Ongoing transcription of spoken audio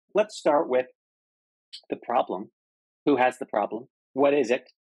let's start with the problem. Who has the problem? What is it?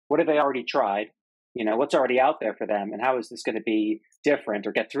 What have they already tried? What's already out there for them? And how is this going to be different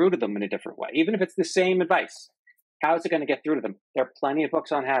or get through to them in a different way? Even if it's the same advice, how is it going to get through to them? There are plenty of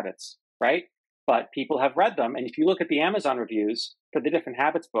books on habits, right? But people have read them. And if you look at the Amazon reviews for the different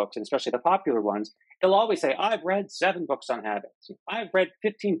habits books, and especially the popular ones, they'll always say, I've read 7 books on habits. I've read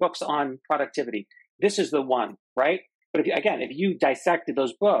 15 books on productivity. This is the one, right? But if you dissected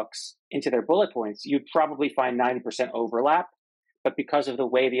those books into their bullet points, you'd probably find 90% overlap. But because of the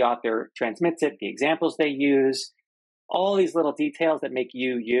way the author transmits it, the examples they use, all these little details that make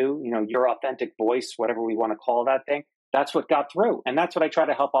you, your authentic voice, whatever we want to call that thing, that's what got through. And that's what I try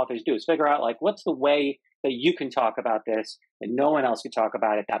to help authors do, is figure out, like, what's the way that you can talk about this that no one else can talk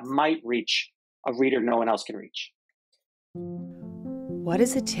about it, that might reach a reader no one else can reach. What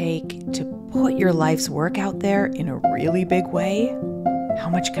does it take to put your life's work out there in a really big way? How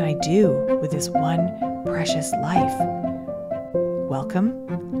much can I do with this one precious life?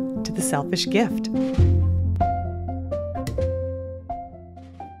 Welcome to The Selfish Gift.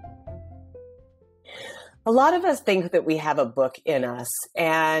 A lot of us think that we have a book in us,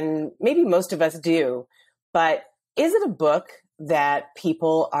 and maybe most of us do, but is it a book that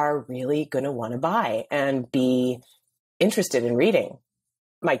people are really going to want to buy and be interested in reading?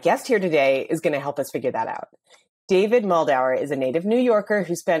 My guest here today is going to help us figure that out. David Moldawer is a native New Yorker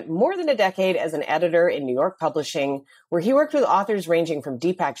who spent more than a decade as an editor in New York publishing, where he worked with authors ranging from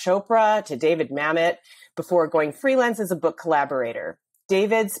Deepak Chopra to David Mamet before going freelance as a book collaborator.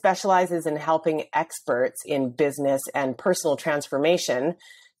 David specializes in helping experts in business and personal transformation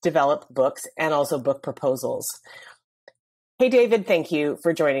develop books and also book proposals. Hey, David, thank you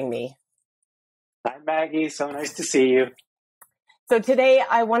for joining me. Hi, Maggie. So nice to see you. So today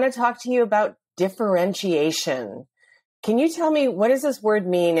I want to talk to you about differentiation. Can you tell me, what does this word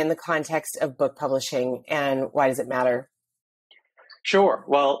mean in the context of book publishing, and why does it matter? Sure.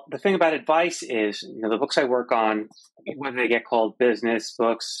 Well, the thing about advice is, the books I work on, whether they get called business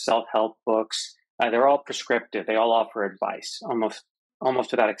books, self-help books, they're all prescriptive. They all offer advice,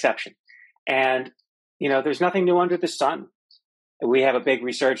 almost without exception. And, there's nothing new under the sun. We have a big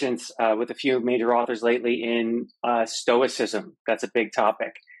resurgence with a few major authors lately in Stoicism. That's a big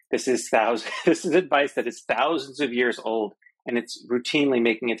topic. This is advice that is thousands of years old, and it's routinely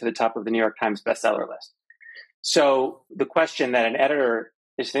making it to the top of the New York Times bestseller list. So the question that an editor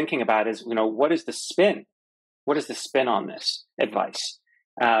is thinking about is, what is the spin? What is the spin on this advice?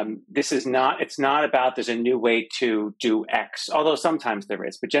 It's not about there's a new way to do X, although sometimes there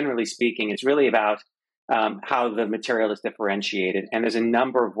is, but generally speaking, it's really about how the material is differentiated. And there's a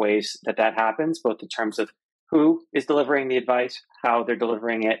number of ways that happens, both in terms of who is delivering the advice, how they're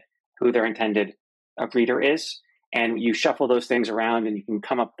delivering it, who their intended reader is. And you shuffle those things around and you can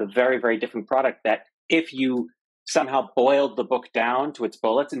come up with a very, very different product that, if you somehow boiled the book down to its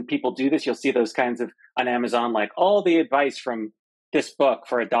bullets, and people do this, you'll see those kinds of on Amazon, like all the advice from this book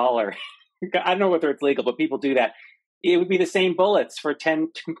for $1. I don't know whether it's legal, but people do that. It would be the same bullets for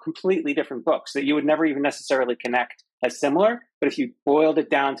 10 completely different books that you would never even necessarily connect as similar. But if you boiled it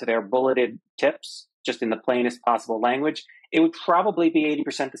down to their bulleted tips, just in the plainest possible language, it would probably be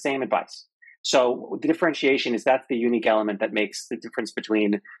 80% the same advice. So the differentiation is, that's the unique element that makes the difference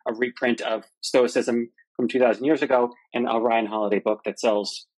between a reprint of Stoicism from 2,000 years ago and a Ryan Holiday book that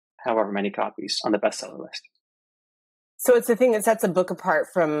sells however many copies on the bestseller list. So it's the thing that sets a book apart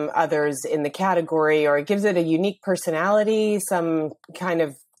from others in the category, or it gives it a unique personality, some kind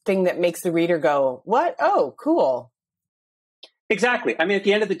of thing that makes the reader go, what? Oh, cool. Exactly. I mean, at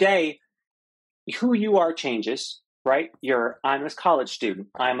the end of the day, who you are changes, right? I'm a college student.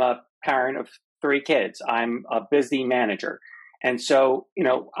 I'm a parent of 3 kids. I'm a busy manager. And so,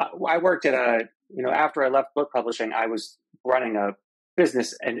 I worked at after I left book publishing, I was running a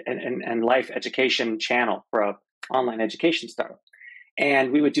business and life education channel for a online education startup.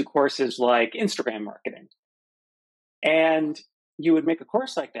 And we would do courses like Instagram marketing. And you would make a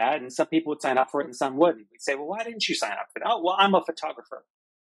course like that, and some people would sign up for it and some wouldn't. We'd say, well, why didn't you sign up for it? Oh, well, I'm a photographer.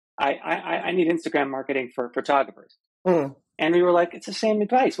 I need Instagram marketing for photographers. Mm. And we were like, it's the same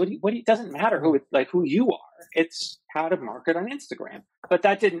advice. It doesn't matter who you are. It's how to market on Instagram. But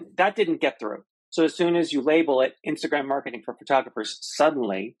that didn't get through. So as soon as you label it Instagram marketing for photographers,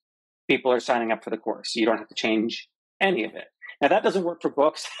 suddenly people are signing up for the course. You don't have to change any of it. Now, that doesn't work for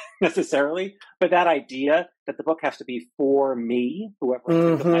books necessarily, but that idea that the book has to be for me, whoever I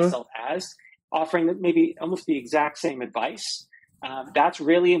think of myself as, offering maybe almost the exact same advice, that's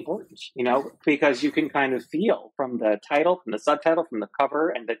really important, because you can kind of feel from the title, from the subtitle, from the cover,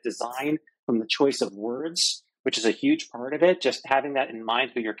 and the design, from the choice of words, which is a huge part of it. Just having that in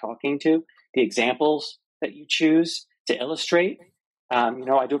mind, who you're talking to, the examples that you choose to illustrate.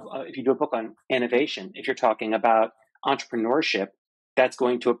 If you do a book on innovation, if you're talking about entrepreneurship, that's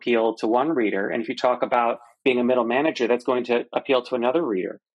going to appeal to one reader. And if you talk about being a middle manager, that's going to appeal to another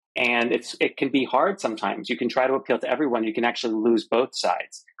reader. And it can be hard sometimes. You can try to appeal to everyone. You can actually lose both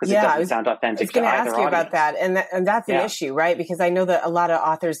sides because it doesn't sound authentic. I was going to ask you about that. And that's an issue, right? Because I know that a lot of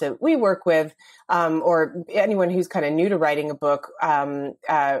authors that we work with, or anyone who's kind of new to writing a book,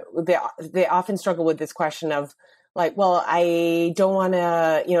 they often struggle with this question of, like, well, I don't want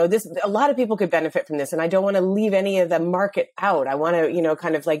to, a lot of people could benefit from this, and I don't want to leave any of the market out. I want to,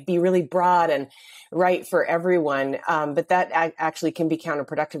 kind of like be really broad and right for everyone. But that actually can be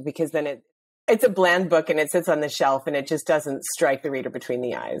counterproductive, because then it's a bland book and it sits on the shelf and it just doesn't strike the reader between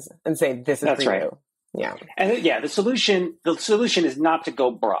the eyes and say, this is That's for right. you. Yeah. And the solution is not to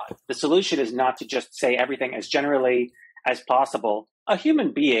go broad. The solution is not to just say everything as generally as possible. A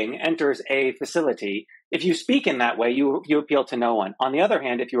human being enters a facility. If you speak in that way, you appeal to no one. On the other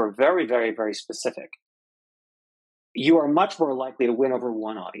hand, if you are very, very, very specific, you are much more likely to win over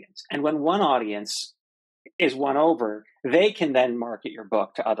one audience. And when one audience is won over, they can then market your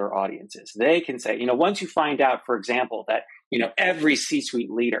book to other audiences. They can say, once you find out, for example, that, every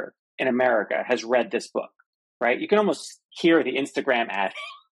C-suite leader in America has read this book, right? You can almost hear the Instagram ad.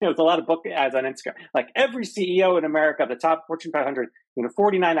 There's a lot of book ads on Instagram. Like, every CEO in America, the top Fortune 500,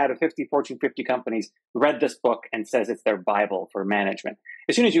 49 out of 50 Fortune 50 companies read this book and says it's their Bible for management.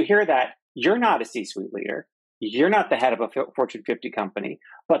 As soon as you hear that, you're not a C-suite leader. You're not the head of a Fortune 50 company,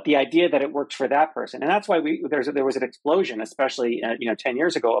 but the idea that it works for that person. And that's why there was an explosion, especially 10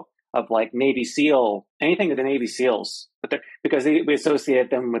 years ago, of like Navy SEAL, anything with the Navy SEALs, because we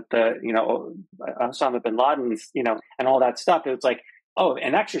associate them with the Osama bin Laden's, and all that stuff. It was like, oh,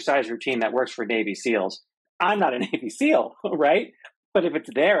 an exercise routine that works for Navy SEALs. I'm not a Navy SEAL, right? But if it's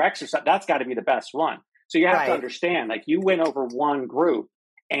their exercise, that's got to be the best one. So you have to understand, like, you win over one group,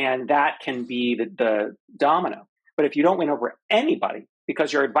 and that can be the domino. But if you don't win over anybody,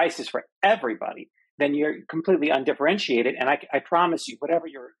 because your advice is for everybody, then you're completely undifferentiated. And I promise you, whatever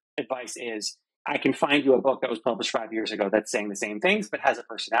your advice is, I can find you a book that was published 5 years ago that's saying the same things, but has a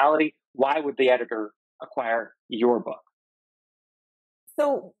personality. Why would the editor acquire your book?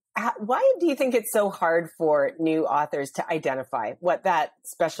 So why do you think it's so hard for new authors to identify what that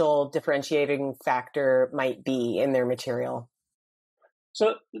special differentiating factor might be in their material?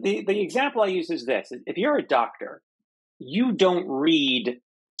 So the example I use is this. If you're a doctor, you don't read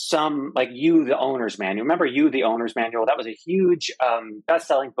You, the Owner's Manual. Remember You, the Owner's Manual? That was a huge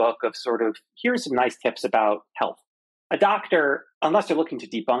best-selling book of sort of, here's some nice tips about health. A doctor, unless they're looking to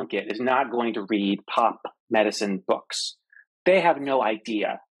debunk it, is not going to read pop medicine books. They have no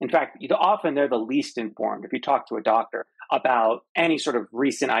idea. In fact, often they're the least informed if you talk to a doctor about any sort of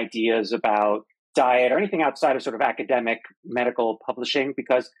recent ideas about diet or anything outside of sort of academic medical publishing,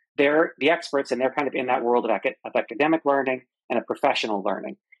 because they're the experts and they're kind of in that world of academic learning and of professional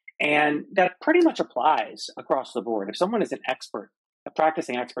learning. And that pretty much applies across the board. If someone is an expert, a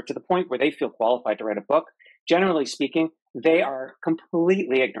practicing expert to the point where they feel qualified to write a book, generally speaking, they are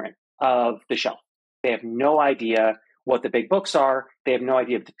completely ignorant of the shelf. They have no idea what the big books are. They have no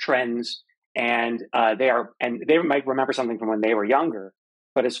idea of the trends, and they might remember something from when they were younger.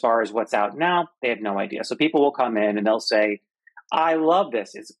 But as far as what's out now, they have no idea. So people will come in and they'll say, I love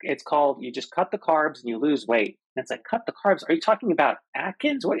this. It's called, you just cut the carbs and you lose weight. And it's like, cut the carbs? Are you talking about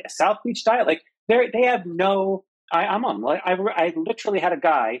Atkins? What, a South Beach diet? Like, they have no, I literally had a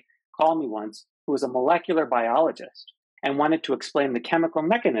guy call me once who was a molecular biologist and wanted to explain the chemical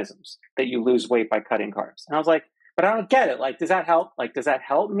mechanisms that you lose weight by cutting carbs. And I was like, but I don't get it. Like, does that help? Like, does that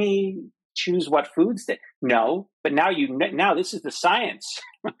help me choose what foods to? No, but now this is the science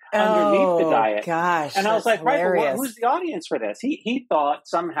underneath the diet. Gosh, and I was like, hilarious. Right, but who's the audience for this? He thought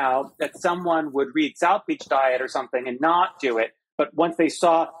somehow that someone would read South Beach Diet or something and not do it. But once they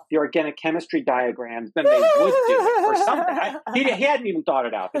saw the organic chemistry diagrams, then they would do it or something. He hadn't even thought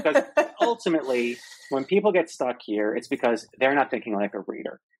it out, because ultimately, when people get stuck here, it's because they're not thinking like a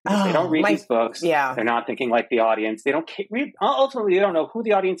reader. They don't read these books. Yeah. They're not thinking like the audience. They don't read. Ultimately, they don't know who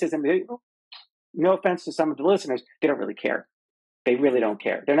the audience is. And no offense to some of the listeners, they don't really care. They really don't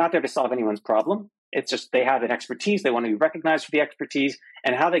care. They're not there to solve anyone's problem. It's just they have an expertise. They want to be recognized for the expertise.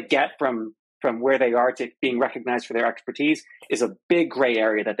 And how they get from where they are to being recognized for their expertise is a big gray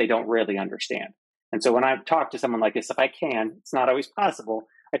area that they don't really understand. And so when I talk to someone like this, if I can, it's not always possible,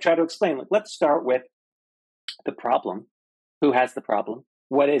 I try to explain, like, let's start with the problem. Who has the problem?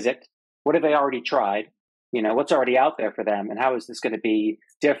 What is it? What have they already tried? What's already out there for them, and how is this going to be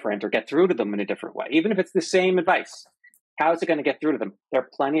different or get through to them in a different way? Even if it's the same advice, how is it going to get through to them? There are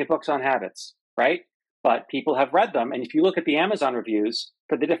plenty of books on habits, right? But people have read them. And if you look at the Amazon reviews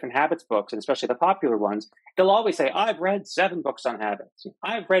for the different habits books, and especially the popular ones, they'll always say, I've read 7 books on habits.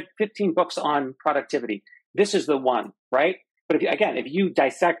 I've read 15 books on productivity. This is the one, right? But if you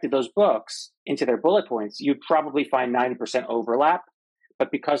dissected those books into their bullet points, you'd probably find 90% overlap.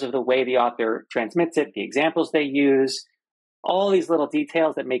 But because of the way the author transmits it, the examples they use, all these little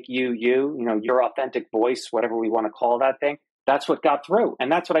details that make you, your authentic voice, whatever we want to call that thing, that's what got through.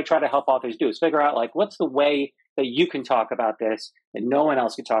 And that's what I try to help authors do, is figure out, like, what's the way that you can talk about this and no one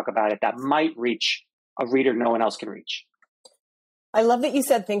else can talk about it that might reach a reader no one else can reach. I love that you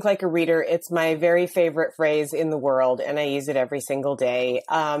said think like a reader. It's my very favorite phrase in the world, and I use it every single day.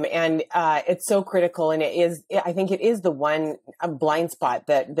 It's so critical, and I think it is the one blind spot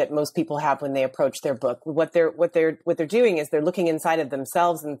that most people have when they approach their book. What they're doing is they're looking inside of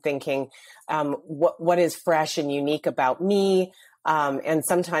themselves and thinking, what is fresh and unique about me? And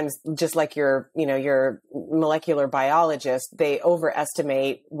sometimes, just like your molecular biologist, they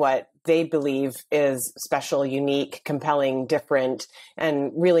overestimate what they believe is special, unique, compelling, different,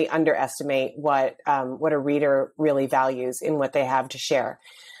 and really underestimate what a reader really values in what they have to share.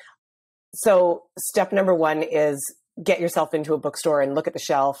 So step number 1 is get yourself into a bookstore and look at the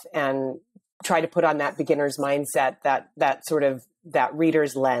shelf and try to put on that beginner's mindset, that sort of that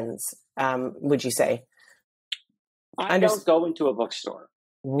reader's lens, would you say? I don't go into a bookstore.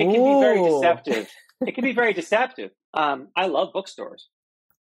 It can be very deceptive. It can be very deceptive. I love bookstores,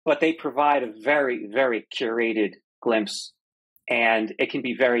 but they provide a very, very curated glimpse. And it can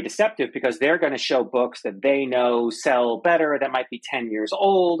be very deceptive because they're going to show books that they know sell better, that might be 10 years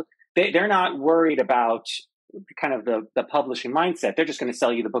old. They're not worried about kind of the publishing mindset. They're just going to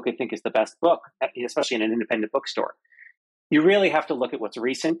sell you the book they think is the best book, especially in an independent bookstore. You really have to look at what's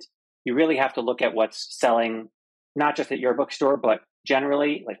recent. You really have to look at what's selling, not just at your bookstore, but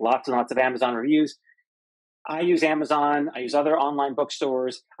generally, like lots and lots of Amazon reviews. I use Amazon. I use other online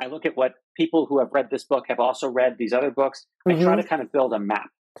bookstores. I look at what people who have read this book have also read these other books. I try to kind of build a map.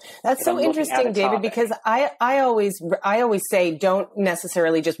 That's so interesting, David, because I always say don't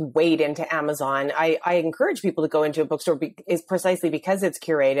necessarily just wade into Amazon. I encourage people to go into a bookstore is precisely because it's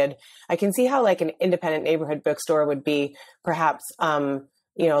curated. I can see how like an independent neighborhood bookstore would be perhaps a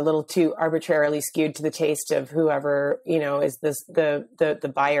little too arbitrarily skewed to the taste of whoever, is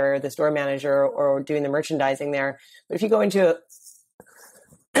the buyer, the store manager, or doing the merchandising there. But if you go into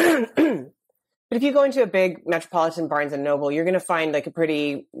a big metropolitan Barnes and Noble, you're going to find like a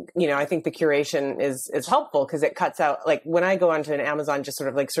pretty, I think the curation is helpful because it cuts out, like when I go onto an Amazon, just sort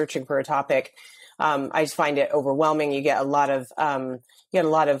of like searching for a topic, I just find it overwhelming. You get a lot of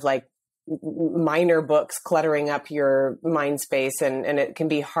like minor books cluttering up your mind space. And it can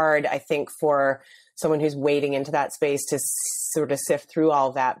be hard, I think, for someone who's wading into that space to sort of sift through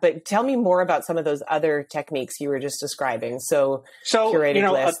all that. But tell me more about some of those other techniques you were just describing. So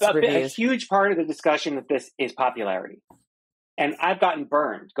curated lists, reviews. A huge part of the discussion of this is popularity. And I've gotten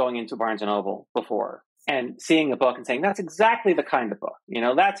burned going into Barnes and Noble before and seeing a book and saying, that's exactly the kind of book,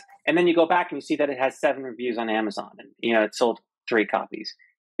 and then you go back and you see that it has 7 reviews on Amazon and, it sold 3 copies.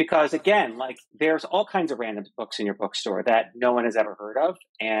 Because again, like there's all kinds of random books in your bookstore that no one has ever heard of.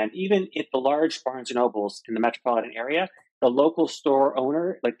 And even at the large Barnes and Nobles in the metropolitan area, the local store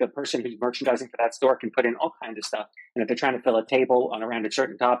owner, like the person who's merchandising for that store, can put in all kinds of stuff. And if they're trying to fill a table around a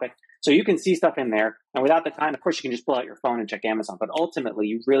certain topic, so you can see stuff in there. And without the time, of course, you can just pull out your phone and check Amazon. But ultimately,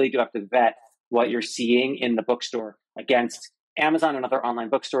 you really do have to vet what you're seeing in the bookstore against Amazon and other online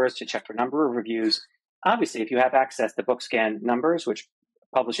bookstores to check for number of reviews. Obviously, if you have access to BookScan numbers, which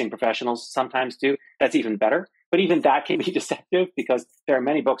publishing professionals sometimes do, that's even better. But even that can be deceptive because there are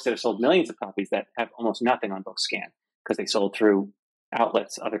many books that have sold millions of copies that have almost nothing on BookScan because they sold through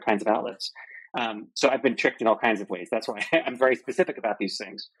outlets, other kinds of outlets. So I've been tricked in all kinds of ways. That's why I'm very specific about these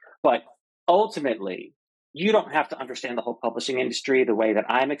things. But ultimately, you don't have to understand the whole publishing industry the way that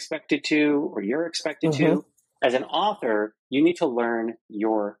I'm expected to or you're expected to. As an author, you need to learn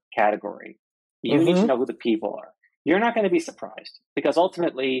your category. You need to know who the people are. You're not going to be surprised because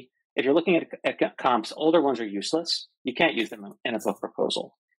ultimately, if you're looking at comps, older ones are useless. You can't use them in a book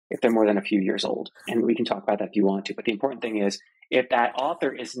proposal if they're more than a few years old. And we can talk about that if you want to. But the important thing is, if that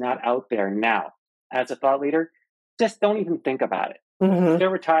author is not out there now as a thought leader, just don't even think about it. If they're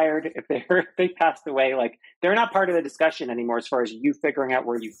retired, if they passed away, like they're not part of the discussion anymore as far as you figuring out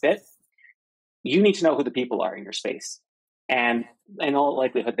where you fit. You need to know who the people are in your space. And in all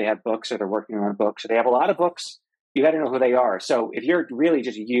likelihood, they have books or they're working on books or they have a lot of books. You got to know who they are. So if you're really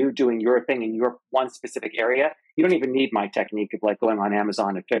just you doing your thing in your one specific area, you don't even need my technique of like going on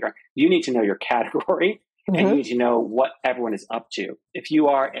Amazon and figuring. You need to know your category and you need to know what everyone is up to. If you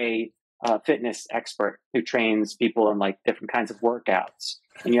are a fitness expert who trains people in like different kinds of workouts,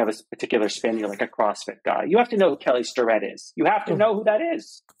 and you have a particular spin, you're like a CrossFit guy, you have to know who Kelly Starrett is. You have to know who that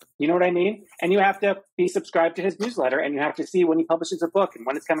is. You know what I mean? And you have to be subscribed to his newsletter, and you have to see when he publishes a book and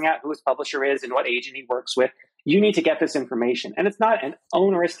when it's coming out, who his publisher is and what agent he works with. You need to get this information. And it's not an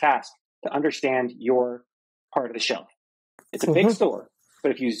onerous task to understand your part of the shelf. It's a big store,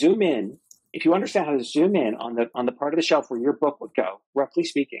 but if you zoom in, if you understand how to zoom in on the part of the shelf where your book would go, roughly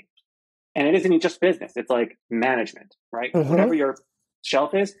speaking, and it isn't even just business, it's like management, right? Whatever your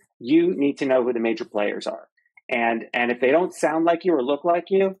shelf is, you need to know who the major players are. And if they don't sound like you or look like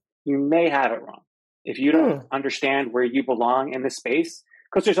you may have it wrong. If you don't understand where you belong in the space,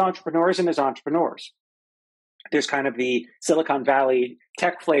 because there's entrepreneurs and there's entrepreneurs. There's kind of the Silicon Valley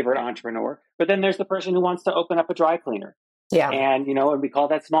tech flavored entrepreneur, but then there's the person who wants to open up a dry cleaner. Yeah. And, and we call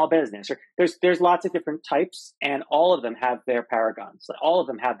that small business. Or there's lots of different types, and all of them have their paragons. All of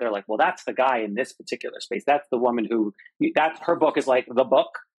them have their like, well, that's the guy in this particular space. That's the woman who, her book is like the book.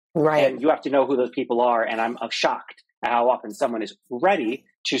 Right. And you have to know who those people are. And I'm shocked at how often someone is ready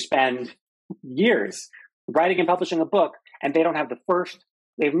to spend years writing and publishing a book, and they don't have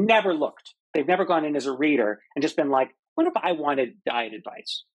they've never looked. They've never gone in as a reader and just been like, what if I wanted diet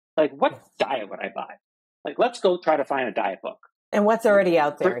advice? Like, what diet would I buy? Like, let's go try to find a diet book. And what's already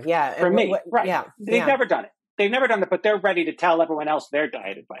out there. For me, right. Yeah. They've never done it. They've never done it, but they're ready to tell everyone else their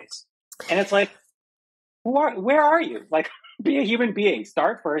diet advice. And it's like, where are you? Like, be a human being.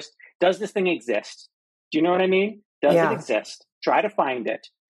 Start first. Does this thing exist? Do you know what I mean? Does it exist? Try to find it.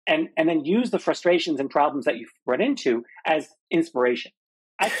 And then use the frustrations and problems that you've run into as inspiration.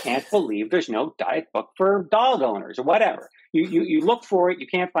 I can't believe there's no diet book for dog owners or whatever. You look for it, you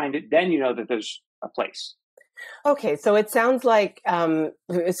can't find it, then you know that there's a place. Okay, so it sounds like,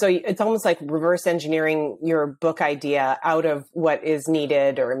 so it's almost like reverse engineering your book idea out of what is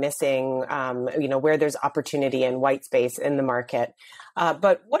needed or missing, where there's opportunity and white space in the market.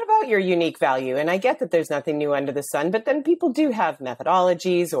 But what about your unique value? And I get that there's nothing new under the sun, but then people do have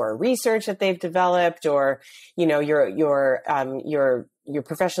methodologies or research that they've developed, or, your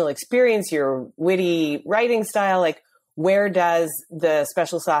professional experience, your witty writing style. Like, where does the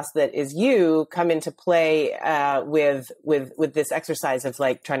special sauce that is you come into play with this exercise of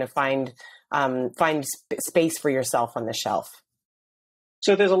like trying to find space for yourself on the shelf?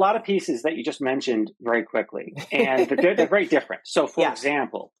 So there's a lot of pieces that you just mentioned very quickly, and they're very different. So for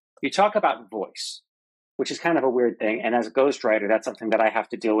example, you talk about voice, which is kind of a weird thing. And as a ghostwriter, that's something that I have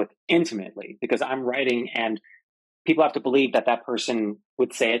to deal with intimately because I'm writing and people have to believe that person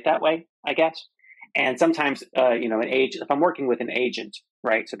would say it that way, I guess. And sometimes, an agent, if I'm working with an agent,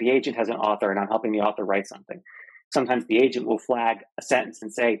 right? So the agent has an author and I'm helping the author write something. Sometimes the agent will flag a sentence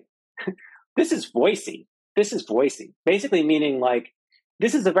and say, this is voicey. This is voicey. Basically meaning like,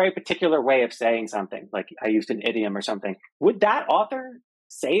 this is a very particular way of saying something. Like I used an idiom or something. Would that author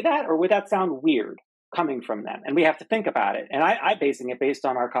say that, or would that sound weird coming from them? And we have to think about it. And I'm basing it based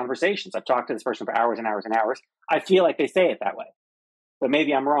on our conversations. I've talked to this person for hours and hours and hours. I feel like they say it that way. But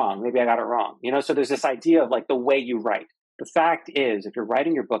maybe I'm wrong. Maybe I got it wrong. So there's this idea of like the way you write. The fact is, if you're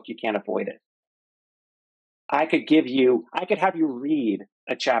writing your book, you can't avoid it. I could have you read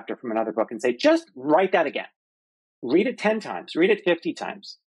a chapter from another book and say, just write that again. Read it 10 times, read it 50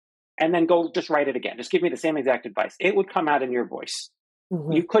 times, and then go just write it again. Just give me the same exact advice. It would come out in your voice.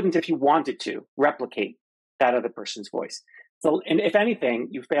 Mm-hmm. You couldn't, if you wanted to, replicate that other person's voice. So, and if anything,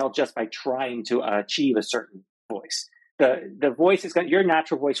 you fail just by trying to achieve a certain voice. The voice your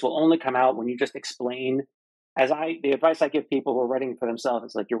natural voice will only come out when you just explain. The advice I give people who are writing for themselves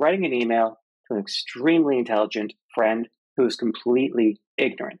is like, you're writing an email to an extremely intelligent friend who is completely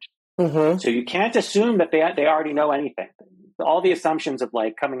ignorant. Mm-hmm. So you can't assume that they already know anything. All the assumptions of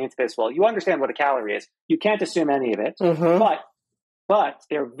like coming into this, well, you understand what a calorie is. You can't assume any of it, mm-hmm. but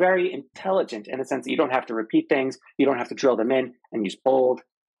they're very intelligent in the sense that you don't have to repeat things. You don't have to drill them in and use bold.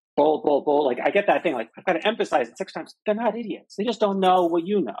 Like I get that thing. Like I've got to emphasize it 6 times. They're not idiots. They just don't know what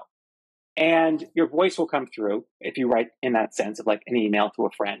you know. And your voice will come through if you write in that sense of like an email to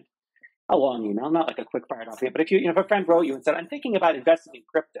a friend. A long email, not like a quick fire document, but if a friend wrote you and said, I'm thinking about investing in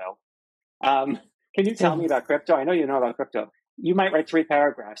crypto. Can you tell me about crypto? I know you know about crypto. You might write 3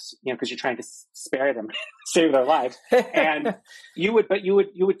 paragraphs, because you're trying to spare them, save their lives. And you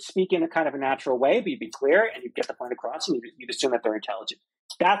would speak in a kind of a natural way, but you'd be clear and you'd get the point across and you'd assume that they're intelligent.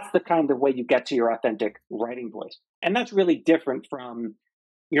 That's the kind of way you get to your authentic writing voice. And that's really different from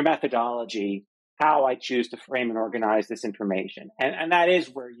your methodology how I choose to frame and organize this information. And that is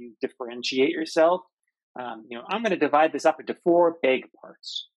where you differentiate yourself. I'm going to divide this up into 4 big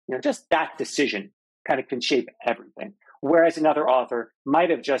parts. Just that decision kind of can shape everything. Whereas another author might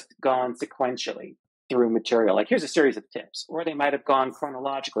have just gone sequentially through material, like here's a series of tips, or they might have gone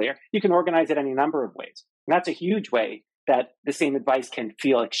chronologically, or you can organize it any number of ways. And that's a huge way that the same advice can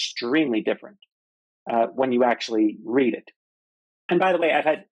feel extremely different when you actually read it. And by the way, I've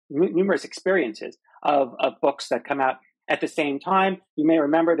had numerous experiences of books that come out at the same time. You may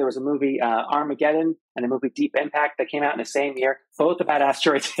remember there was a movie, Armageddon, and a movie Deep Impact that came out in the same year, both about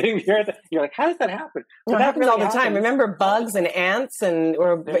asteroids hitting the Earth. You're like, how does that happen? Well, that happens really all the time. Remember bugs and ants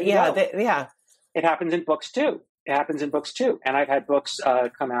yeah. It happens in books too. And I've had books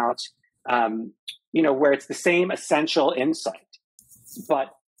come out, where it's the same essential insight, but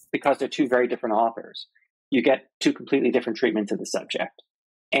because they're 2 very different authors, you get 2 completely different treatments of the subject.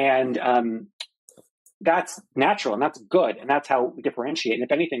 And that's natural and that's good. And that's how we differentiate. And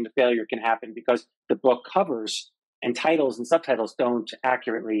if anything, the failure can happen because the book covers and titles and subtitles don't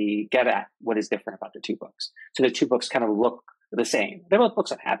accurately get at what is different about the 2 books. So the 2 books kind of look the same. They're both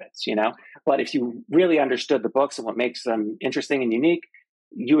books on habits, but if you really understood the books and what makes them interesting and unique,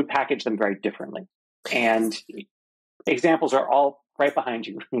 you would package them very differently. And examples are all right behind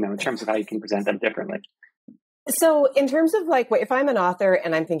you, in terms of how you can present them differently. So in terms of like, if I'm an author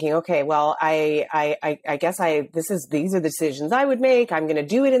and I'm thinking, okay, well, I guess these are the decisions I would make. I'm going to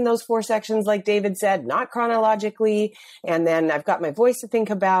do it in those 4 sections, like David said, not chronologically. And then I've got my voice to think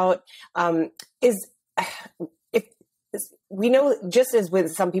about. We know, just as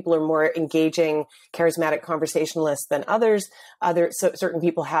with some people are more engaging, charismatic conversationalists than others, certain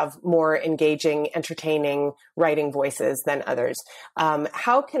people have more engaging, entertaining writing voices than others.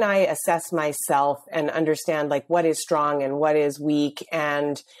 How can I assess myself and understand like what is strong and what is weak,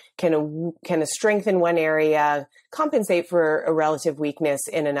 and can a strength in one area compensate for a relative weakness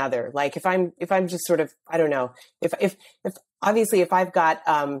in another? Like if I'm just sort of, I don't know, if obviously if I've got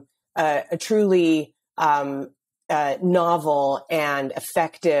a truly novel and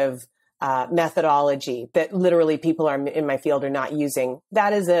effective methodology that literally people in my field are not using,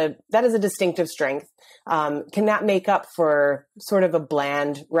 that is a distinctive strength. Can that make up for sort of a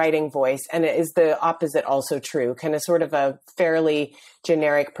bland writing voice? And is the opposite also true? Can a sort of a fairly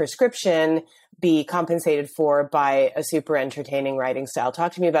generic prescription be compensated for by a super entertaining writing style?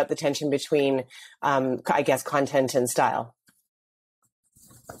 Talk to me about the tension between, I guess, content and style.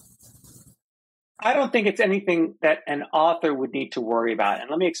 I don't think it's anything that an author would need to worry about. And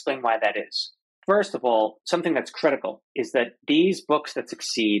let me explain why that is. First of all, something that's critical is that these books that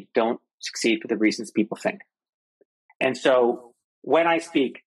succeed don't succeed for the reasons people think. And so when I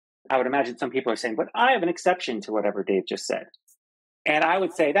speak, I would imagine some people are saying, but I have an exception to whatever Dave just said. And I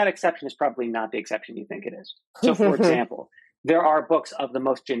would say that exception is probably not the exception you think it is. So for example, there are books of the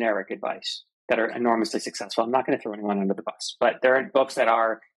most generic advice that are enormously successful. I'm not going to throw anyone under the bus, but there are books that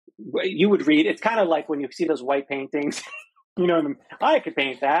are, you would read, it's kind of like when you see those white paintings, I could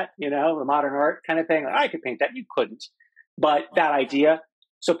paint that, the modern art kind of thing. I could paint that. You couldn't. But that idea,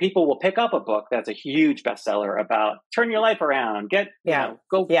 so people will pick up a book that's a huge bestseller about turn your life around, do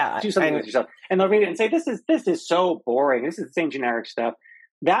something with yourself. And they'll read it and say, this is so boring. This is the same generic stuff.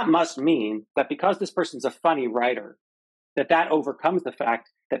 That must mean that because this person's a funny writer, that overcomes the fact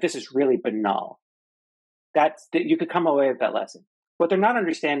that this is really banal. That you could come away with that lesson. What they're not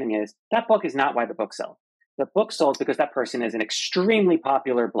understanding is that book is not why the book sold. The book sold because that person is an extremely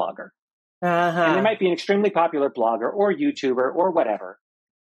popular blogger. And they might be an extremely popular blogger or YouTuber or whatever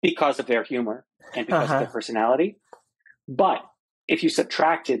because of their humor and because of their personality. But if you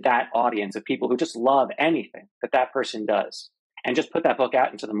subtracted that audience of people who just love anything that person does and just put that book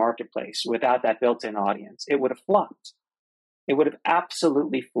out into the marketplace without that built-in audience, it would have flopped. It would have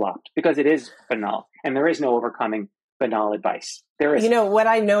absolutely flopped because it is banal and there is no overcoming banal advice. There is. What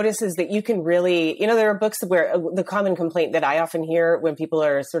I notice is that you can really, there are books where the common complaint that I often hear when people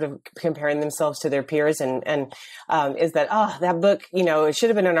are sort of comparing themselves to their peers and is that, that book, it should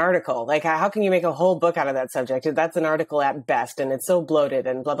have been an article. Like, how can you make a whole book out of that subject? That's an article at best, and it's so bloated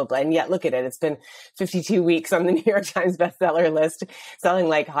and blah, blah, blah. And yet, look at it. It's been 52 weeks on the New York Times bestseller list, selling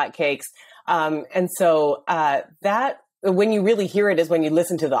like hotcakes. And so that, when you really hear it is when you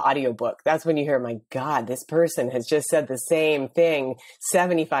listen to the audiobook. That's when you hear, my God, this person has just said the same thing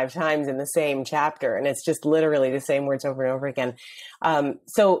 75 times in the same chapter. And it's just literally the same words over and over again.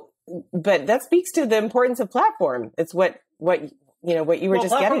 But that speaks to the importance of platform. It's what you were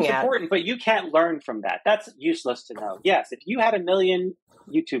just getting at. Important, but you can't learn from that. That's useless to know. Yes, if you had 1 million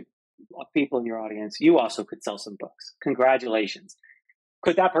YouTube people in your audience, you also could sell some books. Congratulations.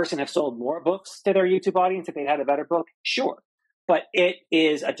 Could that person have sold more books to their YouTube audience if they'd had a better book? Sure. But it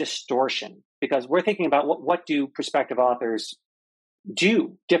is a distortion because we're thinking about what do prospective authors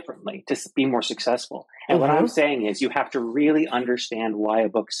do differently to be more successful. And what I'm saying is you have to really understand why a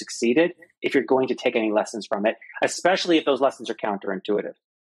book succeeded if you're going to take any lessons from it, especially if those lessons are counterintuitive.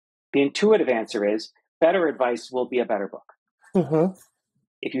 The intuitive answer is better advice will be a better book.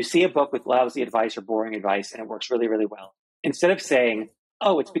 If you see a book with lousy advice or boring advice and it works really, really well, instead of saying,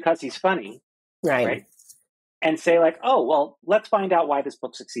 oh, it's because he's funny, right? And say like, oh, well, let's find out why this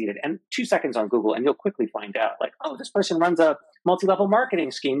book succeeded. And 2 seconds on Google and you'll quickly find out like, oh, this person runs a multi-level marketing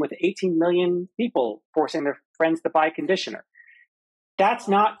scheme with 18 million people forcing their friends to buy conditioner. That's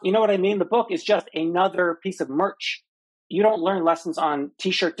not, you know what I mean? The book is just another piece of merch. You don't learn lessons on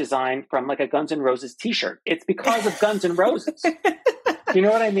t-shirt design from like a Guns N' Roses t-shirt. It's because of Guns N' Roses. You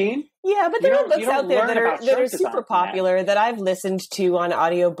know what I mean? Yeah, but there are books out there that are super popular that I've listened to on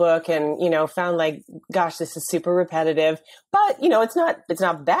audiobook and, found like, gosh, this is super repetitive. But, it's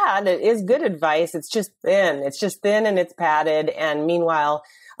not bad. It is good advice. It's just thin. It's just thin and it's padded. And meanwhile,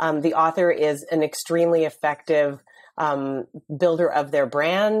 the author is an extremely effective builder of their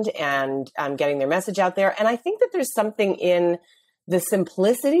brand and getting their message out there. And I think that there's something in the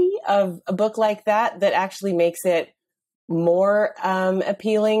simplicity of a book like that actually makes it more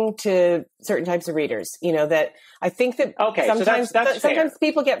appealing to certain types of readers. That I think that sometimes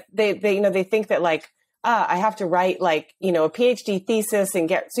people get they think that like I have to write like a PhD thesis and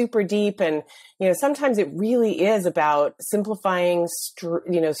get super deep, and sometimes it really is about simplifying,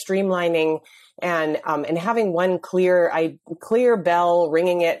 streamlining, and having one clear bell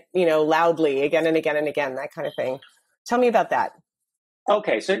ringing it loudly again and again and again, that kind of thing. Tell me about that.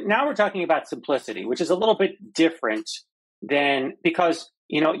 Okay, so now we're talking about simplicity, which is a little bit different than, because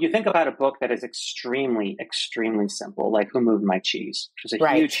you think about a book that is extremely, extremely simple, like Who Moved My Cheese, which is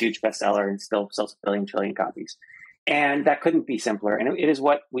a huge, huge bestseller and still sells 1 trillion copies. And that couldn't be simpler. And it is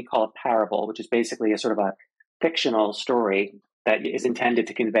what we call a parable, which is basically a sort of a fictional story that is intended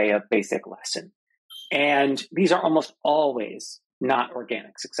to convey a basic lesson. And these are almost always not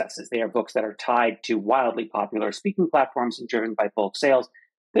organic successes. They are books that are tied to wildly popular speaking platforms and driven by bulk sales.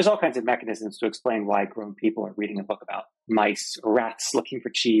 There's all kinds of mechanisms to explain why grown people are reading a book about mice or rats looking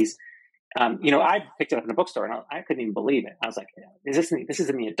for cheese. I picked it up in a bookstore and I couldn't even believe it. I was like, this is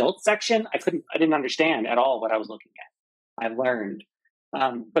in the adult section? I didn't understand at all what I was looking at. I learned.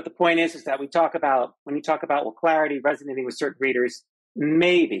 But the point is that when you talk about clarity resonating with certain readers,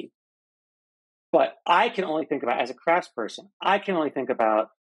 maybe. But I can only think about, as a craftsperson,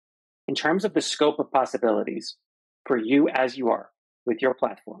 in terms of the scope of possibilities for you as you are, with your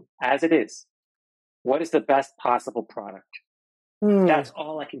platform, as it is, what is the best possible product? That's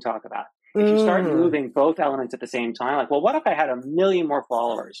all I can talk about. If you start moving both elements at the same time, like, well, what if I had 1 million more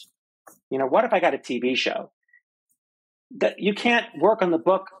followers? What if I got a TV show? That you can't work on the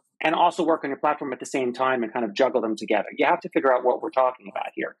book and also work on your platform at the same time and kind of juggle them together. You have to figure out what we're talking about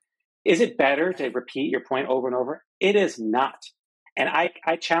here. Is it better to repeat your point over and over? It is not. And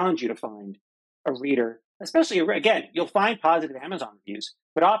I challenge you to find a reader, especially, again, you'll find positive Amazon reviews,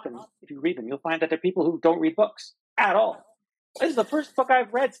 but often if you read them, you'll find that there are people who don't read books at all. This is the first book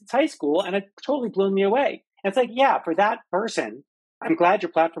I've read since high school, and it totally blew me away. And it's like, yeah, for that person, I'm glad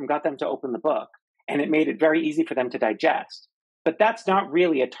your platform got them to open the book, and it made it very easy for them to digest. But that's not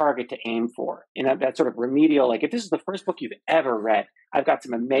really a target to aim for. That sort of remedial, like, if this is the first book you've ever read, I've got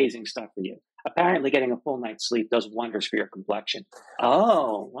some amazing stuff for you. Apparently getting a full night's sleep does wonders for your complexion.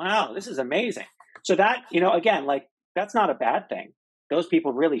 Oh, wow, this is amazing. So that, again, like, that's not a bad thing. Those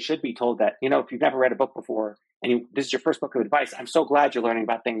people really should be told that, if you've never read a book before and this is your first book of advice, I'm so glad you're learning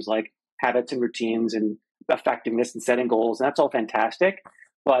about things like habits and routines and effectiveness and setting goals. And that's all fantastic.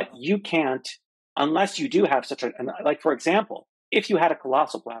 But you can't, unless you do have like, for example, if you had a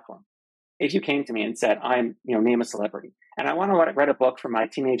colossal platform, if you came to me and said, I'm, name a celebrity, and I want to write a book for my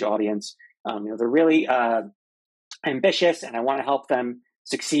teenage audience, they're really ambitious and I want to help them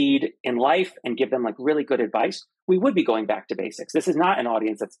succeed in life and give them like really good advice, we would be going back to basics. This is not an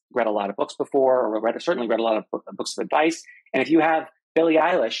audience that's read a lot of books before or certainly read a lot of books of advice. And if you have Billie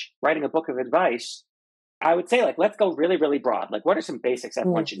Eilish writing a book of advice, I would say, like, let's go really, really broad. Like, what are some basics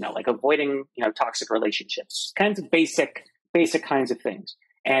everyone should know? Like avoiding, toxic relationships, kinds of basic kinds of things.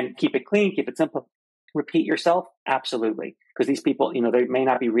 And keep it clean, keep it simple. Repeat yourself? Absolutely. Because these people, they may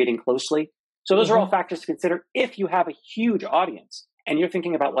not be reading closely. So those are all factors to consider if you have a huge audience and you're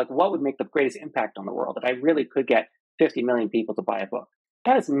thinking about, like, what would make the greatest impact on the world if I really could get 50 million people to buy a book.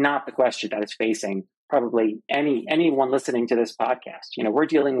 That is not the question that is facing probably anyone listening to this podcast. We're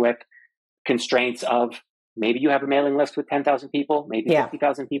dealing with constraints of Maybe you have a mailing list with 10,000 people, maybe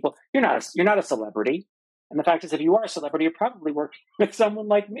 50,000 people. You're not a celebrity. And the fact is, if you are a celebrity, you're probably working with someone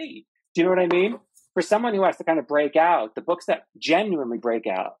like me. Do you know what I mean? For someone who has to kind of break out, the books that genuinely break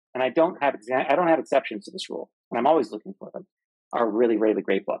out, and I don't have exceptions to this rule, and I'm always looking for them, are really, really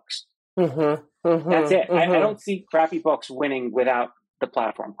great books. That's it. I don't see crappy books winning without the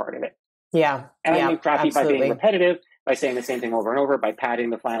platform part of it. Yeah. And I mean crappy absolutely. by being repetitive, by saying the same thing over and over, by padding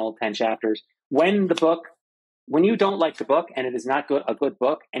the final 10 chapters. When you don't like the book and it is not a good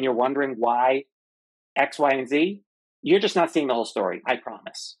book, and you're wondering why X, Y, and Z, you're just not seeing the whole story. I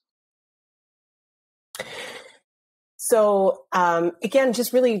promise. So again,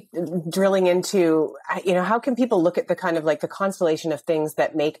 just really drilling into, how can people look at the kind of like the constellation of things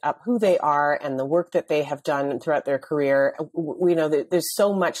that make up who they are and the work that they have done throughout their career? We know that there's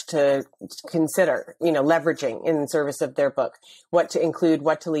so much to consider, leveraging in service of their book, what to include,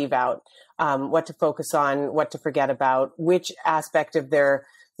 what to leave out, what to focus on, what to forget about, which aspect of their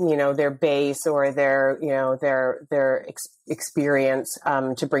base or their experience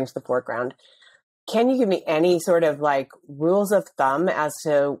to bring to the foreground. Can you give me any sort of like rules of thumb as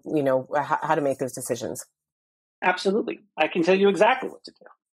to, how to make those decisions? Absolutely. I can tell you exactly what to do.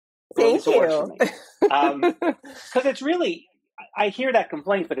 Thank you. Because it's really, I hear that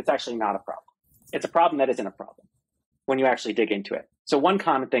complaint, but it's actually not a problem. It's a problem that isn't a problem when you actually dig into it. So one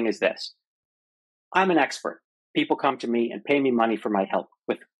common thing is this. I'm an expert. People come to me and pay me money for my help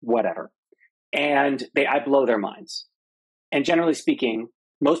with whatever. And I blow their minds. And generally speaking,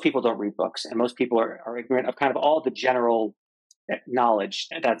 most people don't read books, and most people are ignorant of kind of all the general knowledge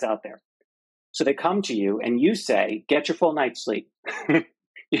that's out there. So they come to you and you say, get your full night's sleep.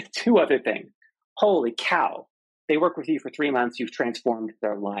 Two other things. Holy cow. They work with you for 3 months. You've transformed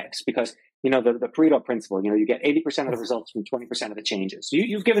their lives because, the Pareto principle, you get 80% of the results from 20% of the changes. So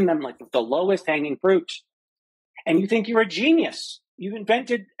you've given them like the lowest hanging fruit, and you think you're a genius. You've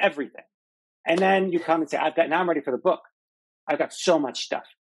invented everything. And then you come and say, now I'm ready for the book. I've got so much stuff.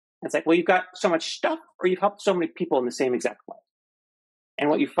 And it's like, well, you've got so much stuff, or you've helped so many people in the same exact way. And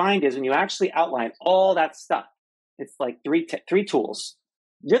what you find is when you actually outline all that stuff, it's like three tools,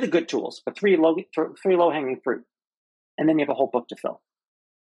 really good tools, but three low-hanging fruit. And then you have a whole book to fill.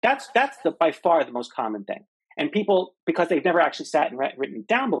 That's by far the most common thing. And people, because they've never actually sat and written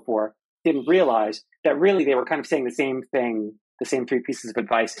down before, didn't realize that really they were kind of saying the same thing, the same three pieces of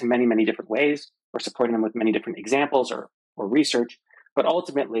advice in many, many different ways, or supporting them with many different examples or research. But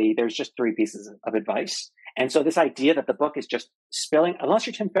ultimately, there's just three pieces of advice. And so this idea that the book is just spilling, unless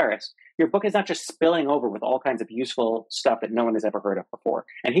you're Tim Ferriss, your book is not just spilling over with all kinds of useful stuff that no one has ever heard of before.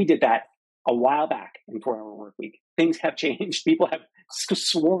 And he did that a while back in 4-Hour Workweek. Things have changed. People have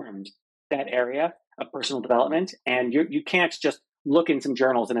swarmed that area of personal development. And you can't just look in some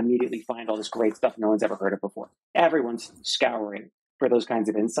journals and immediately find all this great stuff no one's ever heard of before. Everyone's scouring for those kinds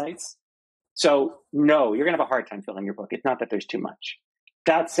of insights. So no, you're going to have a hard time filling your book. It's not that there's too much.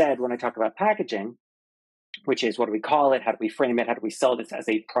 That said, when I talk about packaging, which is what do we call it? How do we frame it? How do we sell this as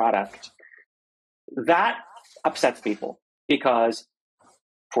a product? That upsets people because,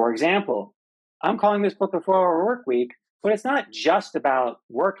 for example, I'm calling this book the 4-Hour Workweek, but it's not just about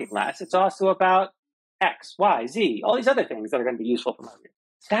working less. It's also about X, Y, Z, all these other things that are going to be useful for my readers.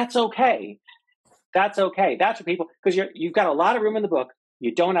 That's okay. That's okay. That's what people, because you've got a lot of room in the book.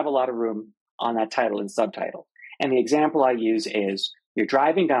 You don't have a lot of room on that title and subtitle. And the example I use is you're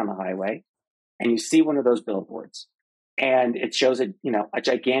driving down the highway and you see one of those billboards and it shows a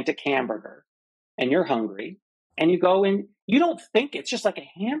gigantic hamburger and you're hungry and you go in, you don't think it's just like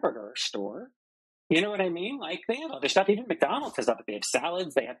a hamburger store. You know what I mean? Like they have other stuff. Even McDonald's has stuff. They have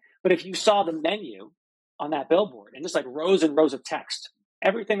salads. But if you saw the menu on that billboard and just like rows and rows of text,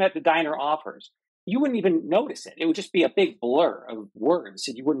 everything that the diner offers, you wouldn't even notice it. It would just be a big blur of words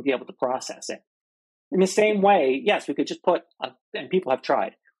and you wouldn't be able to process it. In the same way, yes, we could just put, and people have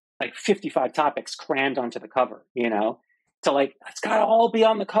tried, like 55 topics crammed onto the cover, So like, it's got to all be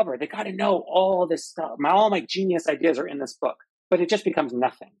on the cover. They got to know all this stuff. All my genius ideas are in this book, but it just becomes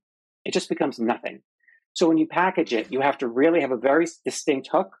nothing. It just becomes nothing. So when you package it, you have to really have a very distinct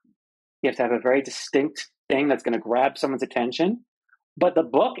hook. You have to have a very distinct thing that's going to grab someone's attention. But the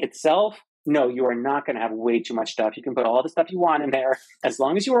book itself, no, you are not going to have way too much stuff. You can put all the stuff you want in there. As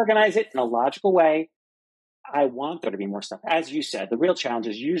long as you organize it in a logical way, I want there to be more stuff. As you said, the real challenge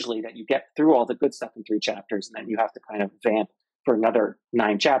is usually that you get through all the good stuff in 3 chapters, and then you have to kind of vamp for another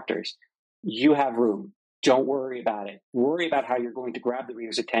 9 chapters. You have room. Don't worry about it. Worry about how you're going to grab the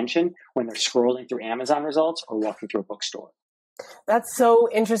reader's attention when they're scrolling through Amazon results or walking through a bookstore. That's so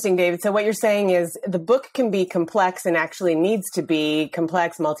interesting, David. So what you're saying is the book can be complex and actually needs to be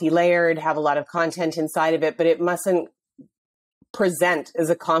complex, multi-layered, have a lot of content inside of it, but it mustn't present as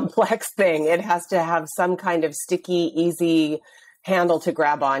a complex thing. It has to have some kind of sticky, easy handle to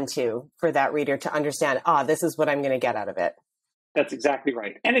grab onto for that reader to understand, this is what I'm going to get out of it. That's exactly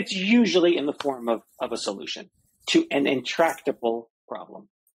right. And it's usually in the form of a solution to an intractable problem.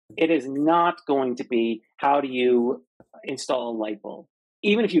 It is not going to be, how do you install a light bulb?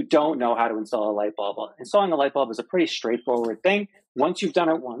 Even if you don't know how to install a light bulb, installing a light bulb is a pretty straightforward thing. Once you've done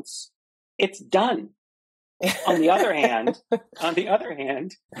it once, it's done. On the other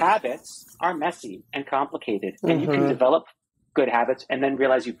hand, habits are messy and complicated, and you can develop good habits and then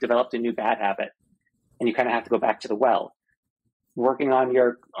realize you've developed a new bad habit, and you kind of have to go back to the well. Working on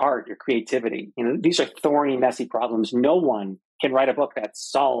your art, your creativity. These are thorny, messy problems. No one can write a book that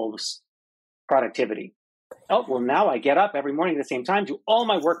solves productivity. Oh, well, now I get up every morning at the same time, do all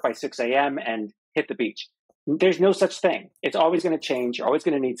my work by 6 a.m. and hit the beach. There's no such thing. It's always going to change. You're always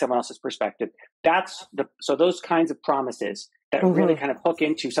going to need someone else's perspective. So those kinds of promises that really kind of hook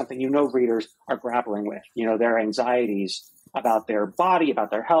into something readers are grappling with, their anxieties about their body, about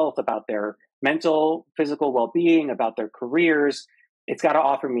their health, about their mental, physical well-being, about their careers. It's got to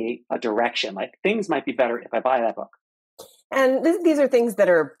offer me a direction. Like, things might be better if I buy that book. And these are things that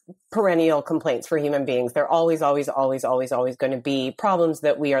are perennial complaints for human beings. They're always, always, always, always, always going to be problems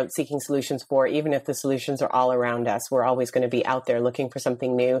that we are seeking solutions for. Even if the solutions are all around us, we're always going to be out there looking for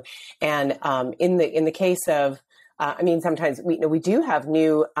something new. And in the case of, sometimes we do have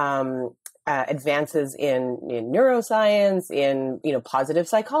new advances in neuroscience, in positive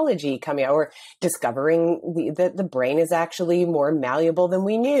psychology coming out, or discovering that the brain is actually more malleable than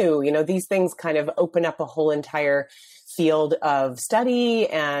we knew. These things kind of open up a whole entire field of study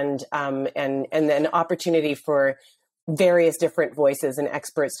and then opportunity for various different voices and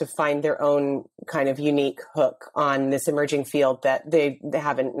experts to find their own kind of unique hook on this emerging field that they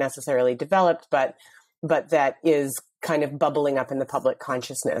haven't necessarily developed, but that is kind of bubbling up in the public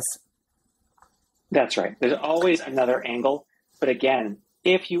consciousness. That's right. There's always another angle. But again,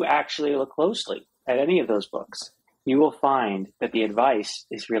 if you actually look closely at any of those books, you will find that the advice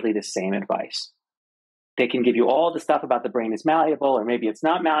is really the same advice. They can give you all the stuff about the brain is malleable, or maybe it's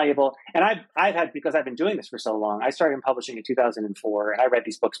not malleable. And I've had, because I've been doing this for so long, I started publishing in 2004, and I read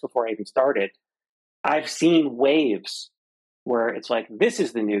these books before I even started. I've seen waves where it's like, this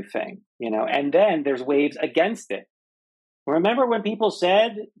is the new thing, and then there's waves against it. Remember when people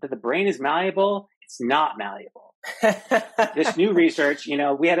said that the brain is malleable? It's not malleable. This new research,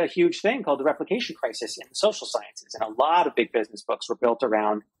 we had a huge thing called the replication crisis in social sciences, and a lot of big business books were built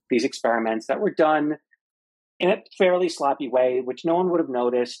around these experiments that were done in a fairly sloppy way, which no one would have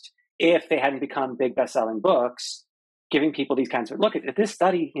noticed if they hadn't become big best-selling books, giving people these kinds of, look at this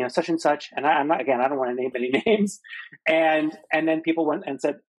study, such and such, and I don't want to name any names, and then people went and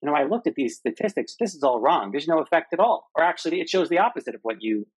said, I looked at these statistics, this is all wrong. There's no effect at all, or actually, it shows the opposite of what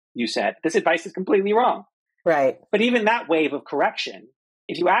you said. This advice is completely wrong. Right. But even that wave of correction,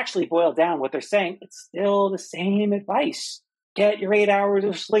 if you actually boil down what they're saying, it's still the same advice. Get your 8 hours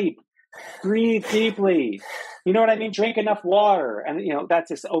of sleep. Breathe deeply. You know what I mean? Drink enough water. And, that's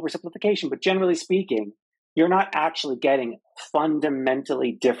just oversimplification. But generally speaking, you're not actually getting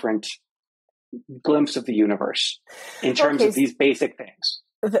fundamentally different glimpse of the universe in terms of these basic things.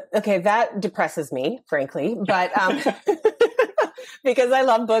 Okay, that depresses me, frankly. But because I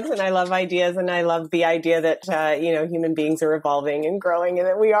love books and I love ideas, and I love the idea that, human beings are evolving and growing, and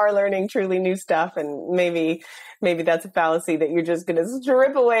that we are learning truly new stuff. And maybe that's a fallacy that you're just going to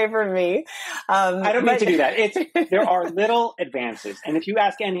strip away from me. I don't mean to do that. There are little advances. And if you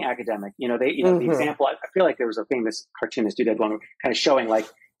ask any academic, the example, I feel like there was a famous cartoonist who did one kind of showing, like,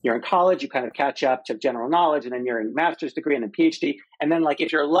 you're in college, you kind of catch up to general knowledge, and then you're in master's degree and then PhD. And then, like,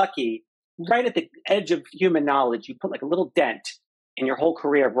 if you're lucky, right at the edge of human knowledge, you put like a little dent in your whole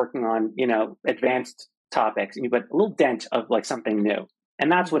career of working on, advanced topics, and you put a little dent of like something new.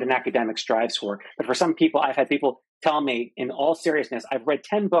 And that's what an academic strives for. But for some people, I've had people tell me in all seriousness, I've read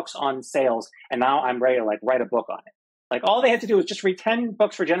 10 books on sales, and now I'm ready to write a book on it. Like, all they had to do was just read 10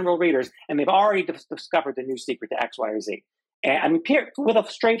 books for general readers, and they've already discovered the new secret to X, Y, or Z. And with a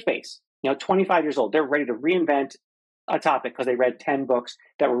straight face, 25 years old, they're ready to reinvent a topic because they read 10 books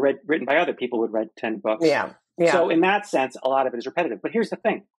that were written by other people who had read 10 books. Yeah. So in that sense, a lot of it is repetitive. But here's the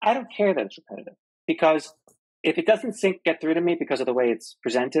thing. I don't care that it's repetitive, because if it doesn't get through to me because of the way it's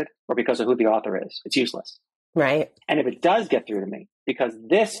presented or because of who the author is, it's useless. Right. And if it does get through to me because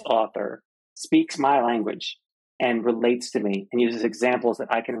this author speaks my language and relates to me and uses examples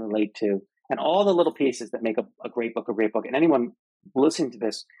that I can relate to and all the little pieces that make a great book a great book. And anyone listening to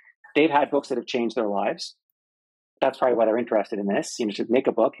this, they've had books that have changed their lives. That's probably why they're interested in this. To make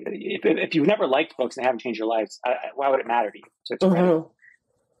a book. If you've never liked books and they haven't changed your lives, why would it matter to you? So it's Mm-hmm.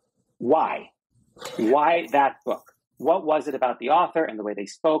 Why? Why that book? What was it about the author and the way they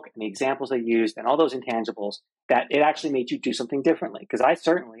spoke and the examples they used and all those intangibles that it actually made you do something differently? Because I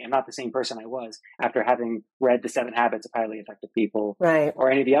certainly am not the same person I was after having read The 7 Habits of Highly Effective People, Right. or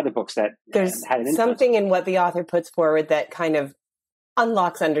any of the other books that There's had an influence. something in what the author puts forward that kind of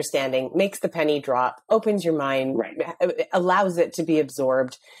unlocks understanding, makes the penny drop, opens your mind, Right. allows it to be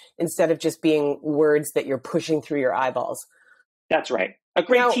absorbed instead of just being words that you're pushing through your eyeballs. That's right. A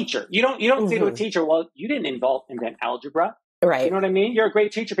great teacher. You don't say to a Mhm. teacher, well, you didn't invent algebra. Right. You know what I mean? You're a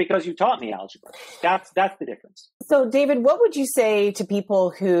great teacher because you taught me algebra. That's the difference. So, David, what would you say to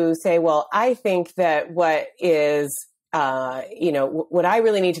people who say, well, I think that what is, what I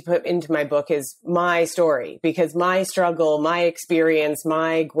really need to put into my book is my story, because my struggle, my experience,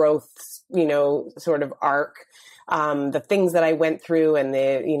 my growth, sort of arc, the things that I went through and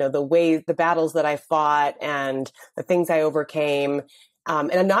the battles that I fought and the things I overcame.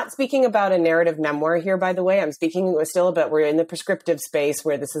 And I'm not speaking about a narrative memoir here, by the way. I'm speaking still about, we're in the prescriptive space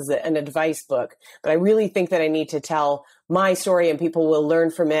where this is an advice book. But I really think that I need to tell my story and people will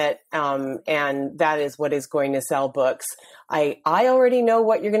learn from it. And that is what is going to sell books. I already know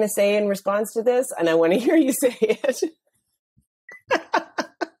what you're going to say in response to this, and I want to hear you say it.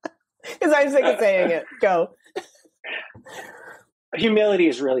 Because I'm sick of saying it. Go. Humility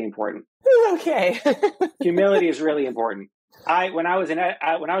is really important. Okay. Humility is really important. When I was an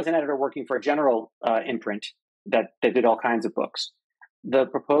editor working for a general imprint that did all kinds of books, the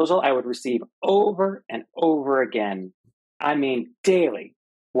proposal I would receive over and over again, I mean daily,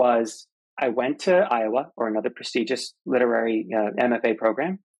 was I went to Iowa or another prestigious literary MFA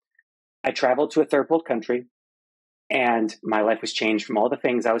program. I traveled to a third world country, and my life was changed from all the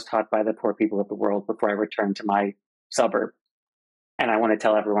things I was taught by the poor people of the world before I returned to my suburb. And I want to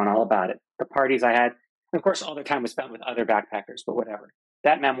tell everyone all about it. The parties I had. And of course, all their time was spent with other backpackers, but whatever.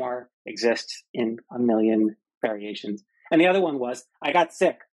 That memoir exists in a million variations. And the other one was, I got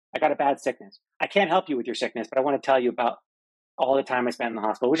sick. I got a bad sickness. I can't help you with your sickness, but I want to tell you about all the time I spent in the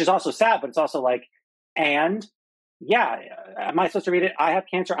hospital, which is also sad, but it's also like, and yeah, am I supposed to read it? I have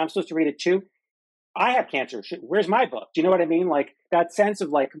cancer. I'm supposed to read it too. I have cancer. Where's my book? Do you know what I mean? Like that sense of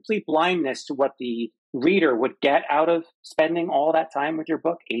like complete blindness to what the reader would get out of spending all that time with your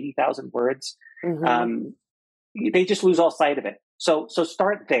book, 80,000 words. Mm-hmm. They just lose all sight of it. So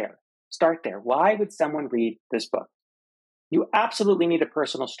start there. Start there. Why would someone read this book? You absolutely need a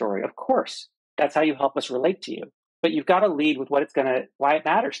personal story. Of course, that's how you help us relate to you. But you've got to lead with why it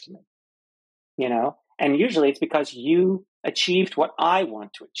matters to me. And usually it's because you achieved what I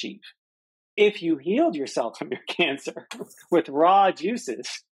want to achieve. If you healed yourself from your cancer with raw juices,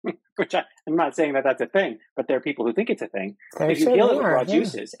 which I'm not saying that that's a thing, but there are people who think it's a thing. If you heal it with raw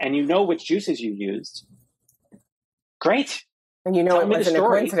juices and you know which juices you used, great. And it wasn't a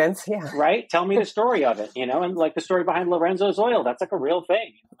coincidence. Yeah. Right? Tell me the story of it, and like the story behind Lorenzo's oil, that's like a real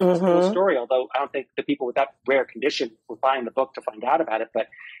thing. It's a real story, although I don't think the people with that rare condition were buying the book to find out about it. But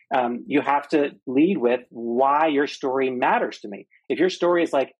you have to lead with why your story matters to me. If your story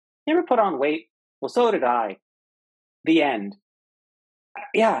is like, you ever put on weight? Well, so did I. The end.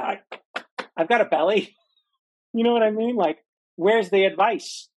 Yeah, I've got a belly. You know what I mean? Like, where's the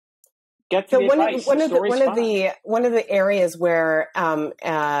advice? Get to the advice. One of the areas where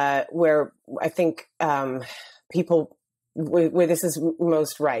I think people where this is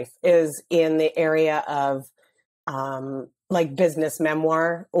most rife is in the area of like business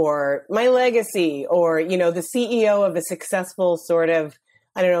memoir or my legacy, or the CEO of a successful sort of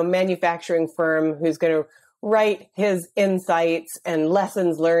manufacturing firm who's going to write his insights and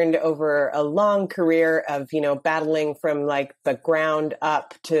lessons learned over a long career of, battling from like the ground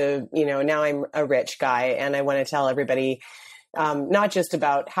up to, now I'm a rich guy and I want to tell everybody, not just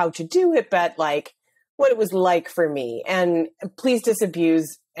about how to do it, but like what it was like for me. And please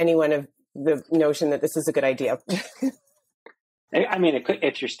disabuse anyone of the notion that this is a good idea. I mean,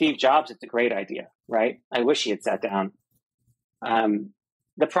 if you're Steve Jobs, it's a great idea, right? I wish he had sat down.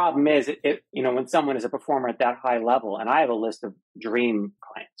 The problem is, when someone is a performer at that high level, and I have a list of dream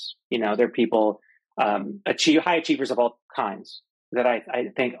clients, they're people, high achievers of all kinds that I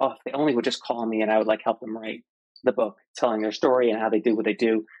think, if they only would just call me and I would help them write the book, telling their story and how they do what they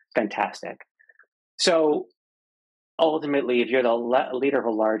do. Fantastic. So ultimately, if you're the leader of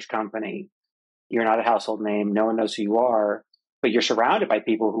a large company, you're not a household name. No one knows who you are, but you're surrounded by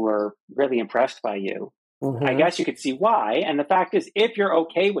people who are really impressed by you. Mm-hmm. I guess you could see why. And the fact is, if you're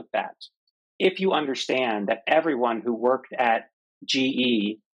okay with that, if you understand that everyone who worked at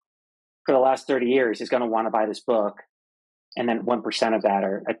GE for the last 30 years is going to want to buy this book, and then 1% of that,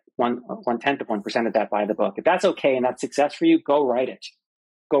 or 1/10 of 1% of that buy the book. If that's okay and that's success for you, go write it.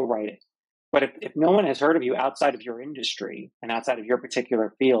 Go write it. But if no one has heard of you outside of your industry and outside of your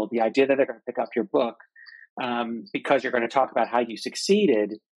particular field, the idea that they're going to pick up your book because you're going to talk about how you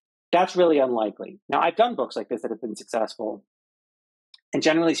succeeded, that's really unlikely. Now, I've done books like this that have been successful. And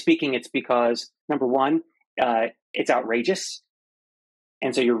generally speaking, it's because, number one, it's outrageous.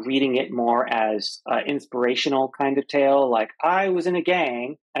 And so you're reading it more as an inspirational kind of tale. Like, I was in a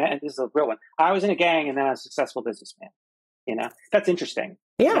gang, and this is a real one. I was in a gang and then I was a successful businessman. You know, that's interesting.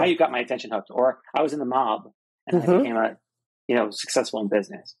 Yeah. Now you've got my attention hooked. Or I was in the mob and I became successful in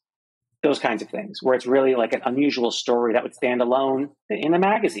business. Those kinds of things, where it's really like an unusual story that would stand alone in a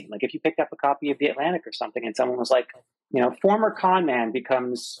magazine. Like if you picked up a copy of The Atlantic or something and someone was like, former con man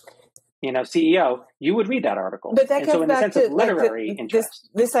becomes, CEO, you would read that article. But that goes back to literary interest.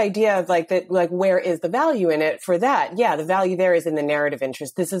 This idea of where is the value in it for that? Yeah, the value there is in the narrative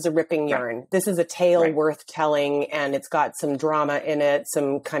interest. This is a ripping yarn. This is a tale worth telling, and it's got some drama in it,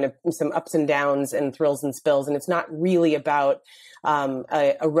 some ups and downs and thrills and spills, and it's not really about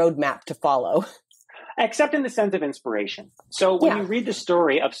a roadmap to follow. Except in the sense of inspiration. So when you read the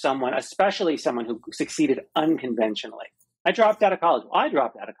story of someone, especially someone who succeeded unconventionally, I dropped out of college. Well, I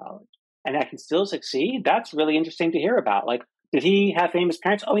dropped out of college. And I can still succeed. That's really interesting to hear about. Like, did he have famous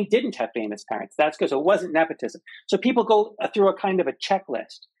parents? Oh, he didn't have famous parents. That's good. So it wasn't nepotism. So people go through a kind of a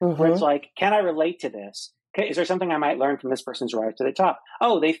checklist where it's like, can I relate to this? Okay, is there something I might learn from this person's rise to the top?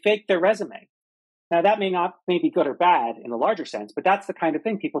 Oh, they faked their resume. Now, that may be good or bad in the larger sense, but that's the kind of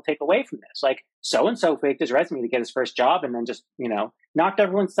thing people take away from this. Like, so-and-so faked his resume to get his first job and then just, knocked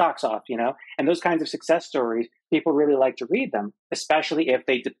everyone's socks off, And those kinds of success stories, people really like to read them, especially if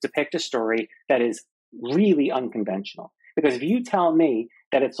they depict a story that is really unconventional. Because if you tell me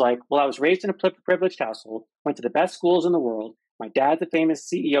that it's like, well, I was raised in a privileged household, went to the best schools in the world, my dad's a famous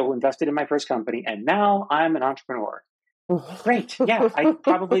CEO who invested in my first company, and now I'm an entrepreneur. Great. Yeah, I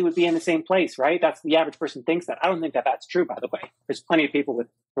probably would be in the same place, right? That's the average person thinks that. I don't think that that's true, by the way. There's plenty of people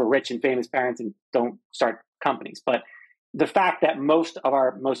who are rich and famous parents and don't start companies. But the fact that most of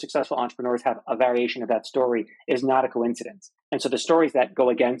our most successful entrepreneurs have a variation of that story is not a coincidence. And so the stories that go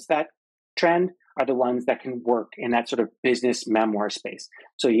against that trend are the ones that can work in that sort of business memoir space.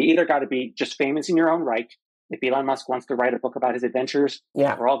 So you either got to be just famous in your own right. If Elon Musk wants to write a book about his adventures,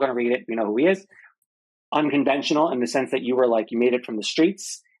 we're all going to read it. We know who he is. Unconventional in the sense that you made it from the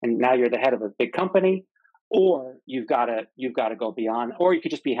streets and now you're the head of a big company, or you've got to go beyond, or you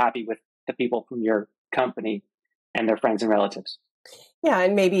could just be happy with the people from your company and their friends and relatives. Yeah,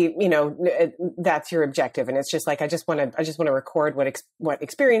 and maybe that's your objective, and it's just like I just want to record what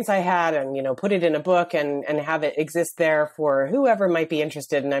experience I had, and put it in a book and have it exist there for whoever might be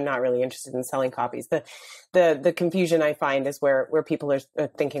interested. And I'm not really interested in selling copies. The confusion I find is where people are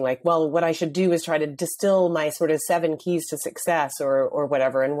thinking like, well, what I should do is try to distill my sort of 7 keys to success or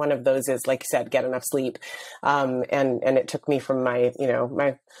whatever, and one of those is, like you said, get enough sleep. And it took me from my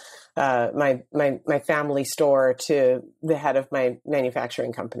my family store to the head of my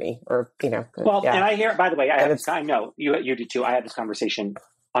manufacturing company, Well, and I hear, by the way, I know you do too. I have this conversation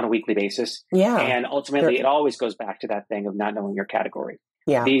on a weekly basis. Yeah. And ultimately it always goes back to that thing of not knowing your category.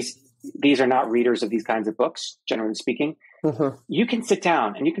 Yeah. These are not readers of these kinds of books, generally speaking. Mm-hmm. You can sit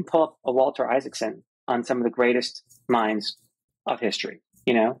down and you can pull up a Walter Isaacson on some of the greatest minds of history,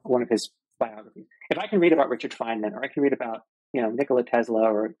 one of his biographies. If I can read about Richard Feynman, or I can read about Nikola Tesla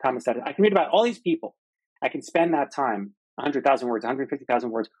or Thomas Edison, I can read about all these people. I can spend that time, 100,000 words, 150,000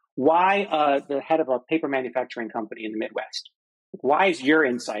 words. Why the head of a paper manufacturing company in the Midwest? Why is your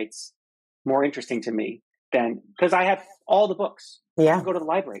insights more interesting to me than, because I have all the books. Yeah. I can go to the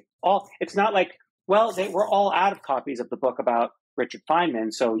library. It's not like, well, we're all out of copies of the book about Richard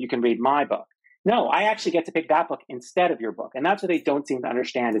Feynman, so you can read my book. No, I actually get to pick that book instead of your book. And that's what they don't seem to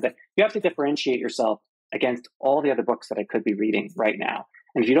understand, is that you have to differentiate yourself against all the other books that I could be reading right now.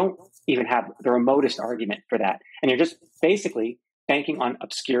 And if you don't even have the remotest argument for that, and you're just basically banking on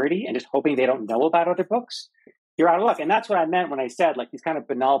obscurity and just hoping they don't know about other books, you're out of luck. And that's what I meant when I said, like, these kind of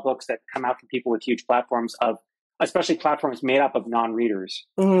banal books that come out from people with huge platforms, especially platforms made up of non-readers.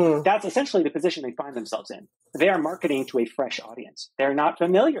 Mm. That's essentially the position they find themselves in. They are marketing to a fresh audience. They're not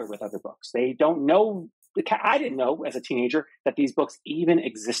familiar with other books. They don't know. I didn't know as a teenager that these books even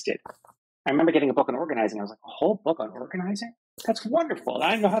existed. I remember getting a book on organizing. I was like, a whole book on organizing? That's wonderful.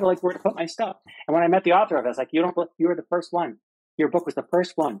 I didn't know how to where to put my stuff. And when I met the author of it, I was like, you were the first one. Your book was the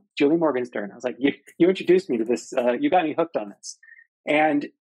first one, Julie Morgenstern. I was like, you introduced me to this. You got me hooked on this. And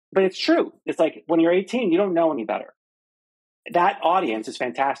but it's true. It's like when you're 18, you don't know any better. That audience is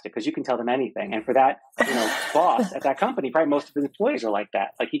fantastic because you can tell them anything. And for that, boss at that company, probably most of the employees are like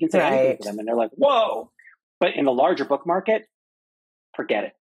that. Like he can say anything to them and they're like, whoa. But in the larger book market, forget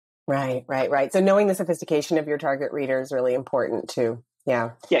it. Right. So knowing the sophistication of your target reader is really important too.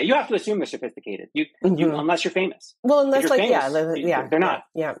 Yeah. Yeah. You have to assume they're sophisticated. You unless you're famous. Well, unless they're not.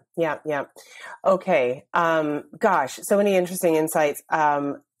 Yeah. Okay. Gosh, so many interesting insights.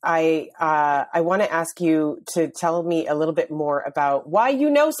 I want to ask you to tell me a little bit more about why you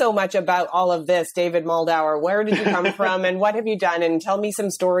know so much about all of this, David Moldawer. Where did you come from and what have you done? And tell me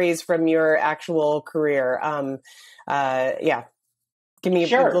some stories from your actual career. Give me a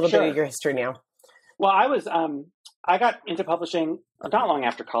little bit of your history now. Well, I got into publishing not long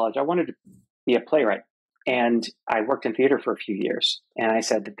after college. I wanted to be a playwright, and I worked in theater for a few years. And I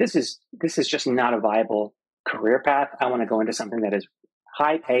said that this is just not a viable career path. I want to go into something that is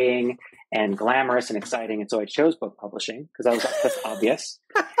high paying and glamorous and exciting. And so I chose book publishing because that's obvious.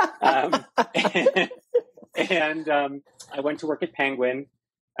 I went to work at Penguin,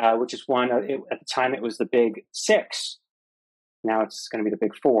 which is at the time it was the big six. Now it's going to be the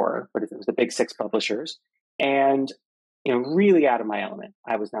big four, but it was the big six publishers. And, really out of my element.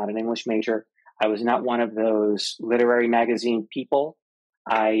 I was not an English major. I was not one of those literary magazine people.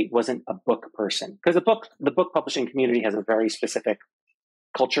 I wasn't a book person because the book publishing community has a very specific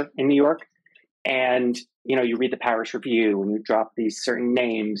culture in New York. And, you read the Parish Review and you drop these certain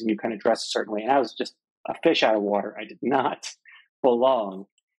names and you kind of dress a certain way. And I was just a fish out of water. I did not belong.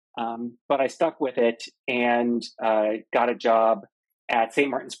 But I stuck with it and got a job at St.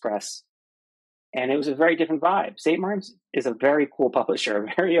 Martin's Press. And it was a very different vibe. St. Martin's is a very cool publisher,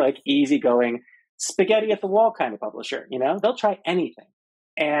 a very easygoing, spaghetti at the wall kind of publisher. They'll try anything.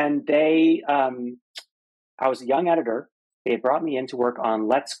 And I was a young editor. They had brought me in to work on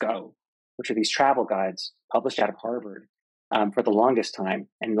Let's Go, which are these travel guides published out of Harvard for the longest time.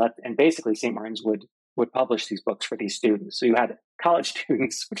 And basically St. Martin's would publish these books for these students. So you had college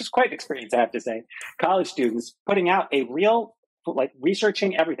students, which is quite an experience, I have to say, college students putting out a real,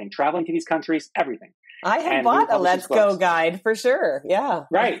 researching everything, traveling to these countries, everything. I have bought a Let's Go guide for sure. Yeah.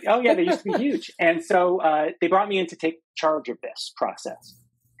 Right. Oh yeah. They used to be huge. And so they brought me in to take charge of this process.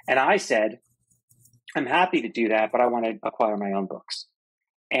 And I said, I'm happy to do that, but I want to acquire my own books.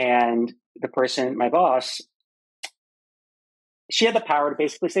 And the person, my boss, she had the power to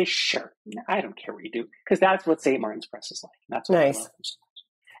basically say, sure, I don't care what you do. Because that's what St. Martin's Press is like. That's what nice. I love them so much.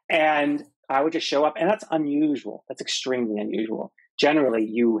 And I would just show up, and that's unusual. That's extremely unusual. Generally,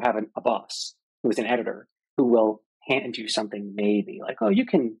 you have a boss who is an editor who will hand you something maybe like, oh, you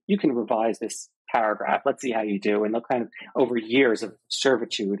can revise this paragraph. Let's see how you do. And they'll kind of, over years of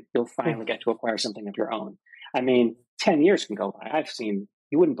servitude, you'll finally get to acquire something of your own. I mean, 10 years can go by. You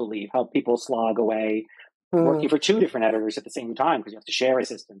wouldn't believe how people slog away working for two different editors at the same time because you have to share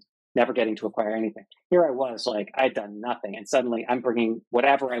assistants, never getting to acquire anything. Here I was, I'd done nothing. And suddenly I'm bringing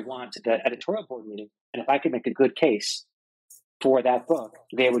whatever I want to the editorial board meeting. And if I could make a good case for that book,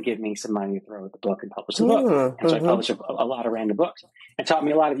 they would give me some money to throw at the book and publish the book. And so I published a lot of random books and taught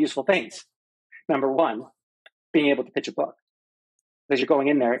me a lot of useful things. Number one, being able to pitch a book. Because you're going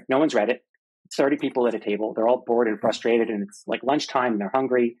in there, no one's read it. 30 people at a table. They're all bored and frustrated, and it's like lunchtime, and they're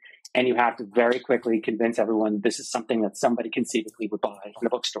hungry. And you have to very quickly convince everyone this is something that somebody conceivably would buy in a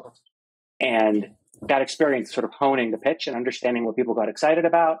bookstore. And that experience sort of honing the pitch and understanding what people got excited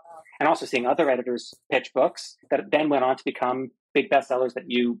about, and also seeing other editors pitch books that then went on to become big bestsellers that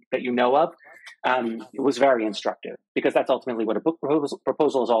you know of, it was very instructive because that's ultimately what a book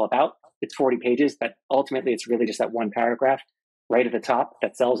proposal is all about. It's 40 pages, but ultimately it's really just that one paragraph right at the top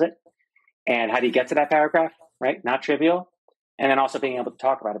that sells it. And how do you get to that paragraph, right? Not trivial. And then also being able to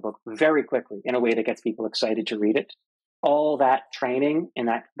talk about a book very quickly in a way that gets people excited to read it. All that training and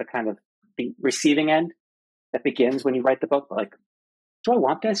the receiving end that begins when you write the book, like, do I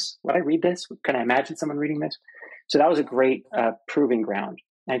want this? Would I read this? Can I imagine someone reading this? So that was a great proving ground.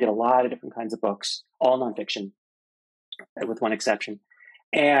 I did a lot of different kinds of books, all nonfiction, with one exception.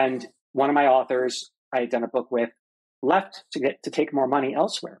 And one of my authors I had done a book with left to take more money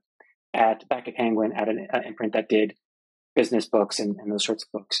elsewhere back at Penguin at an imprint that did business books and those sorts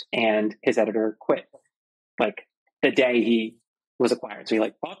of books. And his editor quit the day he was acquired. So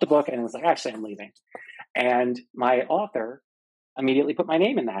he bought the book and was like, actually, I'm leaving. And my author immediately put my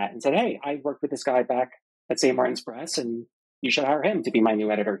name in the hat and said, hey, I worked with this guy back at St. Martin's Press and you should hire him to be my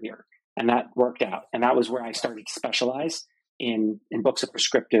new editor here. And that worked out. And that was where I started to specialize in books of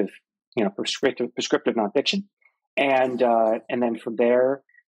prescriptive nonfiction. And then from there,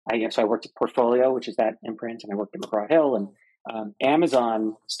 I worked at Portfolio, which is that imprint, and I worked at McGraw-Hill, and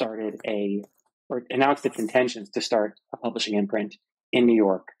Amazon announced its intentions to start a publishing imprint in New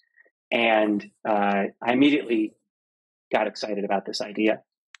York. And I immediately got excited about this idea.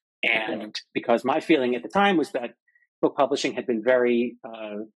 And because my feeling at the time was that book publishing had been very,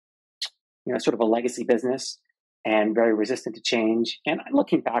 sort of a legacy business and very resistant to change. And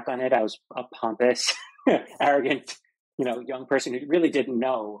looking back on it, I was a pompous, arrogant, young person who really didn't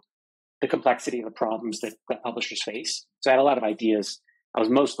know the complexity of the problems that publishers face. So I had a lot of ideas. I was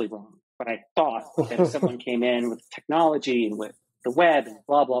mostly wrong, but I thought that if someone came in with technology and with the web and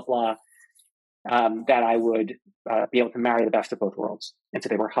blah, blah, blah, that I would be able to marry the best of both worlds. And so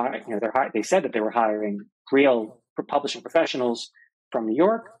they were hiring, they said that they were hiring real publishing professionals from New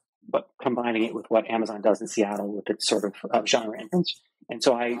York, but combining it with what Amazon does in Seattle with its sort of genre imprints. And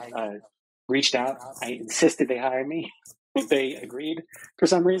so I reached out. I insisted they hire me. They agreed for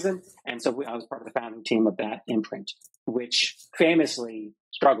some reason. And so I was part of the founding team of that imprint, which famously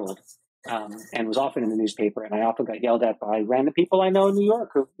struggled and was often in the newspaper. And I often got yelled at by random people I know in New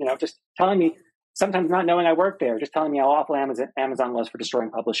York who, just telling me, sometimes not knowing I worked there, just telling me how awful Amazon was for destroying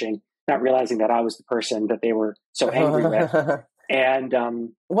publishing, not realizing that I was the person that they were so angry with. And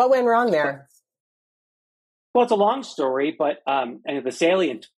what went wrong there? Well, it's a long story, but and the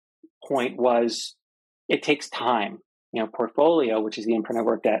salient point was it takes time. Portfolio, which is the imprint I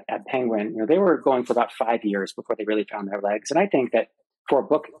worked at Penguin, they were going for about 5 years before they really found their legs. And I think that for a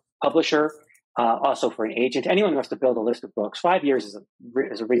book publisher, also for an agent, anyone who has to build a list of books, 5 years is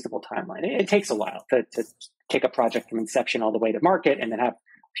a reasonable timeline. It takes a while to take a project from inception all the way to market and then have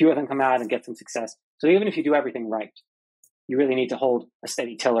a few of them come out and get some success. So even if you do everything right, you really need to hold a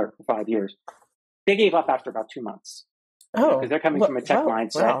steady tiller for 5 years. They gave up after about 2 months. Because they're coming from a tech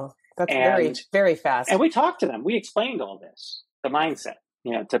mindset. Wow. That's very, very fast. And we talked to them. We explained all this, the mindset,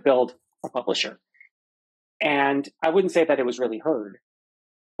 to build a publisher. And I wouldn't say that it was really heard.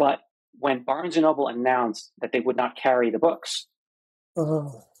 But when Barnes & Noble announced that they would not carry the books,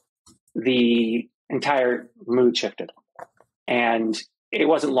 the entire mood shifted. And it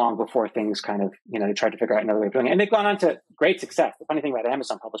wasn't long before things kind of, they tried to figure out another way of doing it. And they've gone on to great success. The funny thing about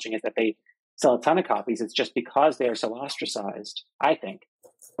Amazon publishing is that they sell a ton of copies. It's just because they are so ostracized, I think,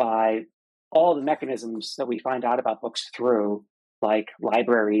 by all the mechanisms that we find out about books through, like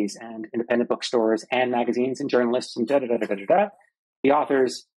libraries and independent bookstores and magazines and journalists and the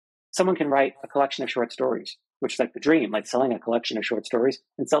authors. Someone can write a collection of short stories, which is like the dream, like selling a collection of short stories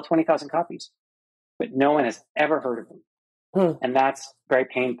and sell 20,000 copies. But no one has ever heard of them. And that's very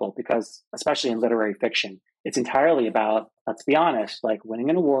painful because, especially in literary fiction, it's entirely about, let's be honest, like winning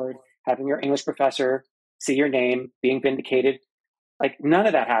an award, having your English professor see your name, being vindicated. Like none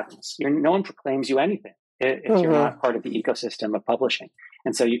of that happens. No one proclaims you anything if you're not part of the ecosystem of publishing.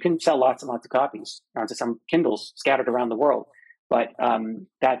 And so you can sell lots and lots of copies onto some Kindles scattered around the world. But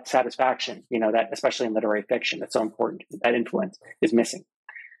that satisfaction, that especially in literary fiction, that's so important, that influence is missing.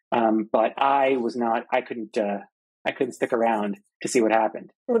 But I couldn't stick around to see what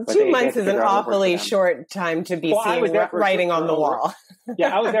happened. Well, 2 months is an awfully short time to be seeing writing on the wall.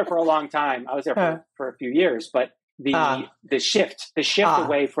 Yeah, I was there for a long time. I was there for a few years, but the shift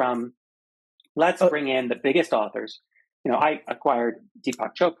away from let's bring in the biggest authors. I acquired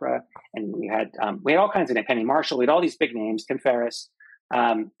Deepak Chopra, and we had all kinds of names, Penny Marshall. We had all these big names, Tim Ferriss,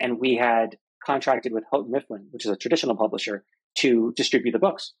 and we had contracted with Houghton Mifflin, which is a traditional publisher, to distribute the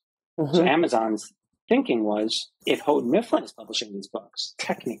books. So Amazon's thinking was, if Houghton Mifflin is publishing these books,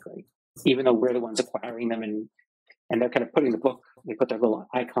 technically, even though we're the ones acquiring them, and they're kind of putting the book, they put their little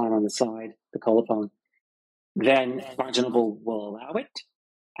icon on the side, the colophone, then Barnes & Noble will allow it.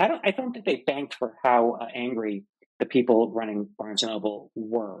 I don't think they banked for how angry the people running Barnes & Noble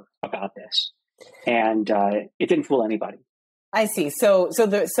were about this, and it didn't fool anybody. I see. So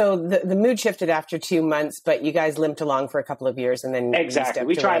the mood shifted after 2 months, but you guys limped along for a couple of years, and then exactly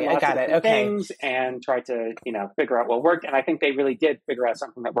we tried lots of different things and tried to figure out what worked, and I think they really did figure out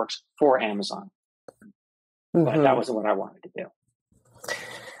something that works for Amazon. But that wasn't what I wanted to do.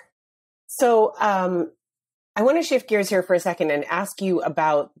 So I want to shift gears here for a second and ask you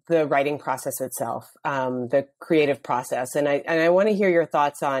about the writing process itself, the creative process. And I want to hear your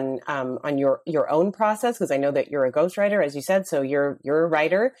thoughts on your own process, because I know that you're a ghostwriter, as you said, so you're a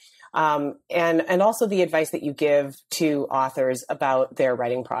writer, and also the advice that you give to authors about their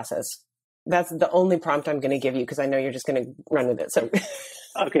writing process. That's the only prompt I'm going to give you, because I know you're just going to run with it. So,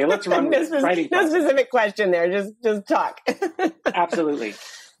 okay, let's run with it. Writing process. No specific question there. Just talk. Absolutely,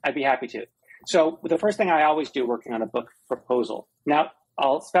 I'd be happy to. So the first thing I always do working on a book proposal. Now,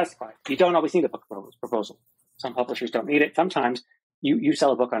 I'll specify. You don't always need a book proposal. Some publishers don't need it. Sometimes you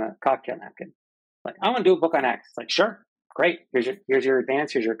sell a book on a cocktail napkin. Like, I want to do a book on X. It's like, sure, Great. Here's your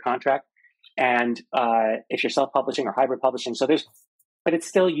advance. Here's your contract. And if you're self-publishing or hybrid publishing, but it's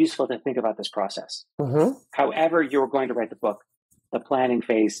still useful to think about this process. Mm-hmm. However you're going to write the book, the planning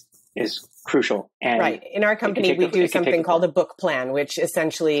phase is crucial. And right. In our company, we do something called a book plan, which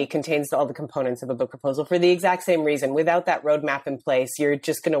essentially contains all the components of a book proposal for the exact same reason. Without that roadmap in place, you're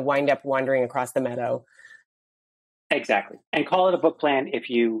just going to wind up wandering across the meadow. Exactly. And call it a book plan if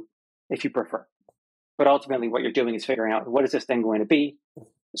you prefer. But ultimately, what you're doing is figuring out, what is this thing going to be,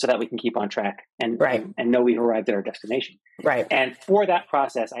 so that we can keep on track and know we've arrived at our destination. Right. And for that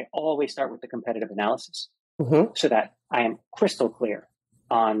process, I always start with the competitive analysis, so that I am crystal clear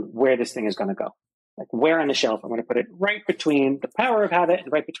on where this thing is going to go. Like, where on the shelf I'm going to put it, right between The Power of Habit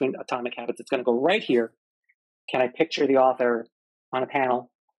and right between Atomic Habits. It's going to go right here. Can I picture the author on a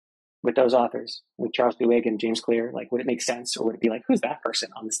panel with those authors, with Charles Duhigg and James Clear? Like, would it make sense, or would it be like, who's that person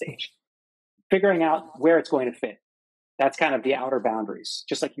on the stage? Figuring out where it's going to fit. That's kind of the outer boundaries.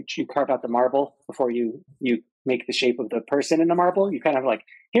 Just like you carve out the marble before you make the shape of the person in the marble. You kind of like,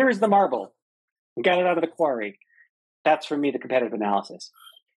 here is the marble. Get it out of the quarry. That's, for me, the competitive analysis.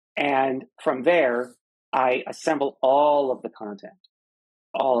 And from there, I assemble all of the content.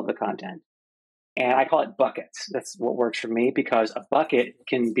 And I call it buckets. That's what works for me, because a bucket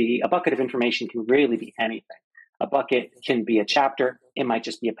of information can really be anything. A bucket can be a chapter. It might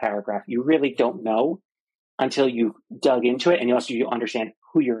just be a paragraph. You really don't know until you dug into it, and you understand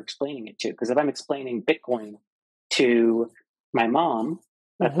who you're explaining it to. Because if I'm explaining Bitcoin to my mom,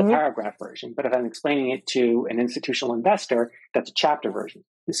 that's the paragraph version. But if I'm explaining it to an institutional investor, that's a chapter version.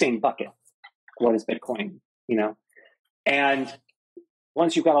 The same bucket. What is Bitcoin? And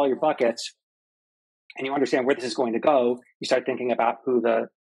once you've got all your buckets and you understand where this is going to go, you start thinking about who the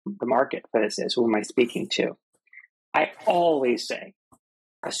market for this is. Who am I speaking to? I always say,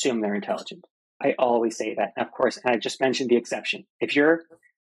 assume they're intelligent. I always say that. And of course, and I just mentioned the exception. If you're,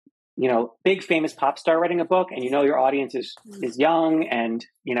 big famous pop star writing a book, and your audience is young, and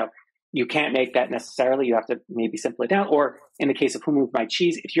you can't make that necessarily. You have to maybe simplify it down. Or in the case of Who Moved My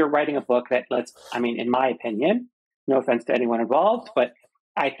Cheese, if you're writing a book that in my opinion, no offense to anyone involved, but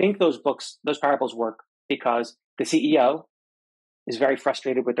I think those parables work because the CEO is very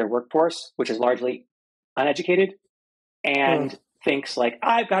frustrated with their workforce, which is largely uneducated, and thinks like,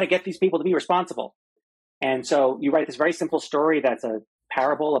 I've got to get these people to be responsible. And so you write this very simple story that's a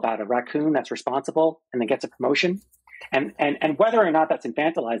parable about a raccoon that's responsible and then gets a promotion. And whether or not that's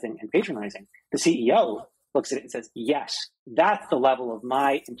infantilizing and patronizing, the CEO looks at it and says, yes, that's the level of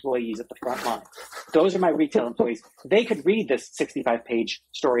my employees at the front line. Those are my retail employees. They could read this 65-page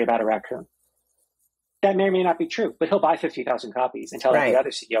story about a raccoon. That may or may not be true, but he'll buy 50,000 copies and tell every other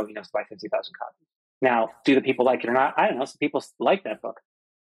CEO he knows to buy 50,000 copies. Now, do the people like it or not? I don't know. Some people like that book.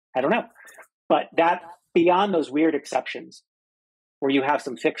 I don't know. But that, beyond those weird exceptions where you have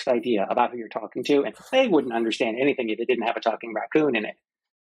some fixed idea about who you're talking to, and they wouldn't understand anything if it didn't have a talking raccoon in it.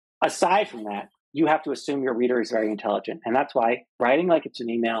 Aside from that, you have to assume your reader is very intelligent. And that's why writing like it's an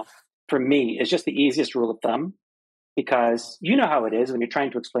email, for me, is just the easiest rule of thumb, because you know how it is when you're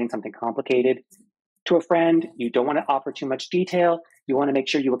trying to explain something complicated to a friend. You don't want to offer too much detail. You want to make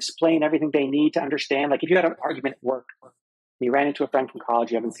sure you explain everything they need to understand. Like if you had an argument at work, you ran into a friend from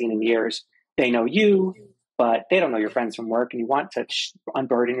college you haven't seen in years, they know you, but they don't know your friends from work, and you want to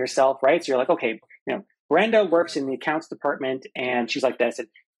unburden yourself, right? So you're like, okay, Brenda works in the accounts department and she's like this. And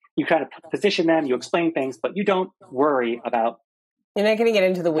you kind of position them, you explain things, but you don't worry about. You're not going to get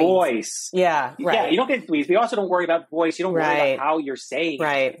into the weeds. Voice. Yeah, right. Yeah, you don't get into the weeds. But you also don't worry about voice. You don't worry about how you're saying it.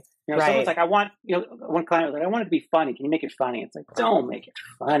 Right. Someone's like, one client was like, I want it to be funny. Can you make it funny? It's like, don't make it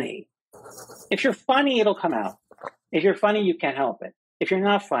funny. If you're funny, it'll come out. If you're funny, you can't help it. If you're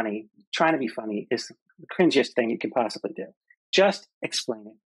not funny, trying to be funny is the cringiest thing you can possibly do. Just explain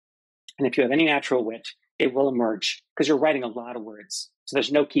it. And if you have any natural wit, it will emerge, because you're writing a lot of words. So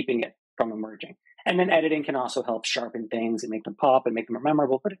there's no keeping it from emerging. And then editing can also help sharpen things and make them pop and make them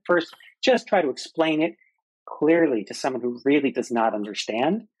memorable. But at first, just try to explain it clearly to someone who really does not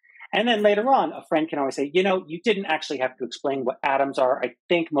understand. And then later on, a friend can always say, you didn't actually have to explain what atoms are. I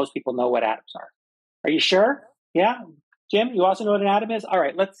think most people know what atoms are. Are you sure? Yeah? Jim, you also know what an atom is? All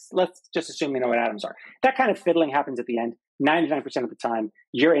right, let's just assume you know what atoms are. That kind of fiddling happens at the end. 99% of the time,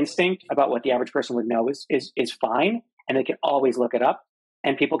 your instinct about what the average person would know is fine, and they can always look it up.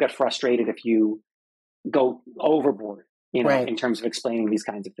 And people get frustrated if you go overboard, in terms of explaining these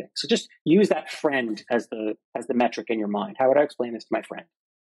kinds of things. So just use that friend as the metric in your mind. How would I explain this to my friend?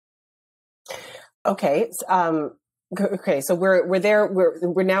 Okay. So we're there.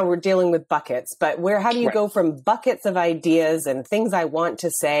 We're dealing with buckets, but how do you go from buckets of ideas and things I want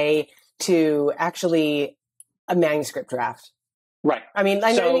to say to actually a manuscript draft. Right. I mean,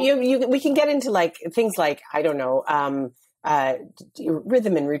 I know we can get into like things like, I don't know,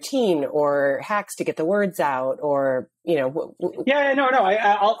 rhythm and routine or hacks to get the words out, or, you know.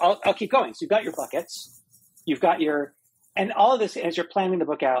 I'll keep going. So you've got your buckets, and all of this, as you're planning the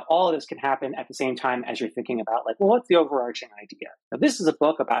book out, all of this can happen at the same time as you're thinking about like, well, what's the overarching idea? Now, this is a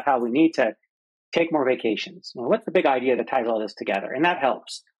book about how we need to take more vacations. Well, what's the big idea to tie all this together? And that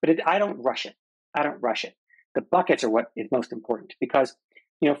helps, but I don't rush it. The buckets are what is most important because,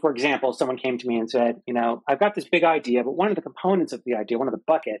 for example, someone came to me and said, I've got this big idea, but one of the components of the idea, one of the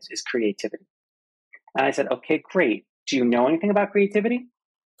buckets is creativity. And I said, okay, great. Do you know anything about creativity?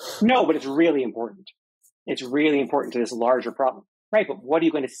 No, but it's really important. It's really important to this larger problem. Right, but what are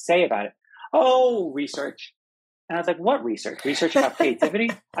you going to say about it? Oh, research. And I was like, what research? Research about creativity?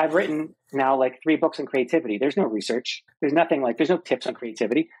 I've written now like 3 books on creativity. There's no research. There's no tips on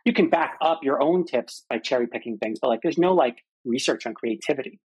creativity. You can back up your own tips by cherry picking things, but like there's no like research on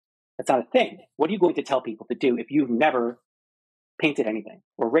creativity. That's not a thing. What are you going to tell people to do if you've never painted anything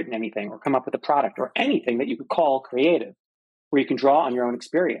or written anything or come up with a product or anything that you could call creative, where you can draw on your own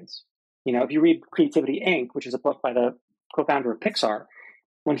experience? If you read Creativity Inc., which is a book by the co-founder of Pixar,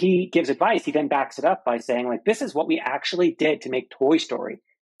 when he gives advice, he then backs it up by saying, like, this is what we actually did to make Toy Story.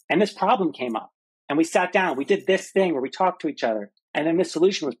 And this problem came up. And we sat down, we did this thing where we talked to each other. And then this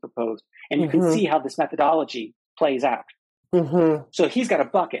solution was proposed. And you can see how this methodology plays out. So he's got a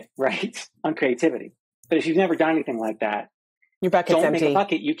bucket, right, on creativity. But if you've never done anything like that, your bucket's don't empty. make a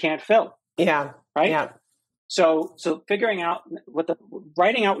bucket you can't fill. Yeah. Right? Yeah. So figuring out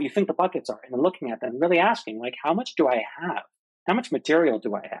writing out what you think the buckets are and then looking at them, really asking, like, how much do I have? How much material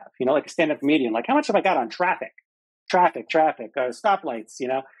do I have? Like a stand-up comedian, like, how much have I got on traffic, stoplights,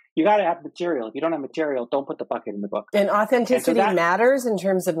 you got to have material. If you don't have material, don't put the bucket in the book. And authenticity matters in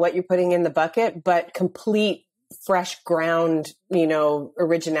terms of what you're putting in the bucket, but complete fresh ground,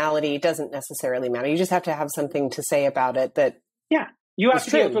 originality doesn't necessarily matter. You just have to have something to say about it you have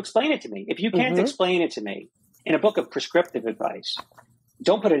to be able to explain it to me. If you can't explain it to me in a book of prescriptive advice,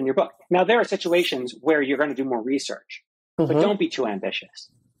 don't put it in your book. Now, there are situations where you're going to do more research, but don't be too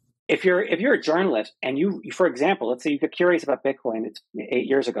ambitious. If you're a journalist and you, for example, let's say you get curious about Bitcoin, it's 8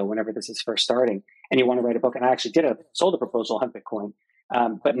 years ago, whenever this is first starting, and you want to write a book, and I actually sold a proposal on Bitcoin,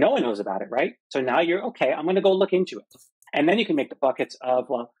 but no one knows about it, right? So now you're, okay, I'm going to go look into it. And then you can make the buckets of,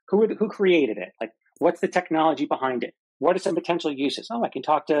 well, who created it? Like, what's the technology behind it? What are some potential uses? Oh, I can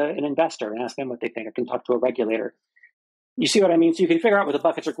talk to an investor and ask them what they think. I can talk to a regulator. You see what I mean? So you can figure out what the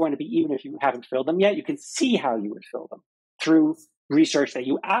buckets are going to be, even if you haven't filled them yet. You can see how you would fill them through research that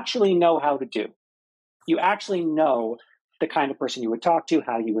you actually know how to do. You actually know the kind of person you would talk to,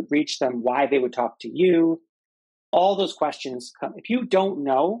 how you would reach them, why they would talk to you. All those questions come. If you don't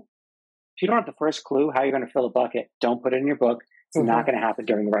have the first clue how you're going to fill a bucket, don't put it in your book. It's not going to happen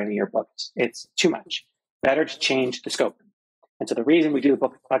during the writing of your book. It's too much. Better to change the scope. And so the reason we do the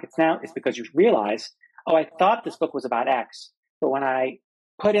book buckets now is because you realize, oh, I thought this book was about X, but when I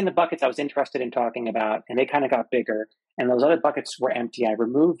put in the buckets I was interested in talking about, and they kind of got bigger, and those other buckets were empty, I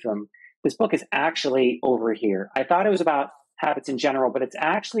removed them. This book is actually over here. I thought it was about habits in general, but it's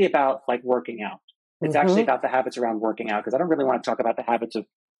actually about like working out. It's actually about the habits around working out, because I don't really want to talk about the habits of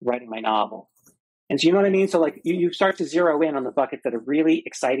writing my novel. And so you know what I mean? So like you start to zero in on the buckets that are really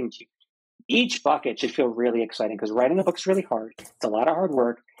exciting to you. Each bucket should feel really exciting, because writing a book is really hard. It's a lot of hard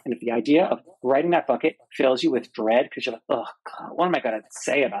work. And if the idea of writing that bucket fills you with dread because you're like, oh, God, what am I going to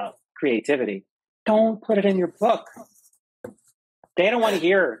say about creativity? Don't put it in your book. They don't want to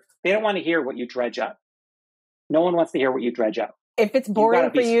hear what you dredge up. No one wants to hear what you dredge up. If it's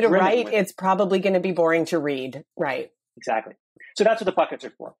boring for you to write, it's probably going to be boring to read. Right. Exactly. So that's what the buckets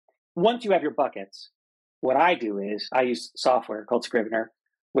are for. Once you have your buckets, what I do is I use software called Scrivener,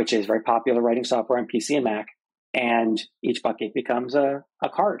 which is very popular writing software on PC and Mac. And each bucket becomes a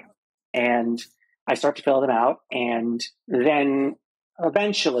card. And I start to fill them out, and then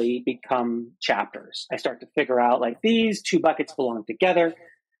eventually become chapters. I start to figure out, like, these 2 buckets belong together.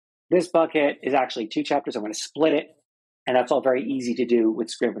 This bucket is actually 2 chapters. I'm going to split it. And that's all very easy to do with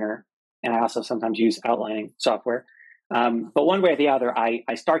Scrivener. And I also sometimes use outlining software. But one way or the other,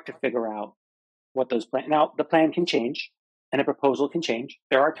 I start to figure out what those plans. Now, the plan can change and a proposal can change.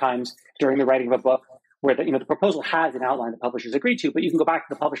 There are times during the writing of a book where the proposal has an outline the publishers agreed to, but you can go back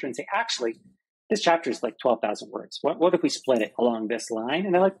to the publisher and say, actually, this chapter is like 12,000 words. What if we split it along this line?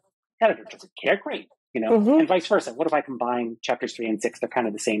 And they're like, editor doesn't care, great. And vice versa. What if I combine chapters 3 and 6? They're kind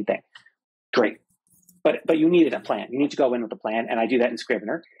of the same thing. Great. But you needed a plan. You need to go in with a plan, and I do that in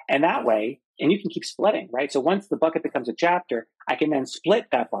Scrivener. And that way, and you can keep splitting, right? So once the bucket becomes a chapter, I can then split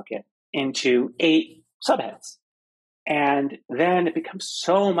that bucket into 8 subheads. And then it becomes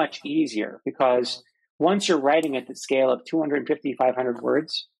so much easier because once you're writing at the scale of 250, 500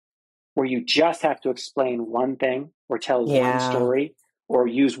 words, where you just have to explain one thing or tell one story or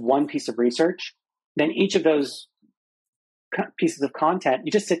use one piece of research, then each of those pieces of content,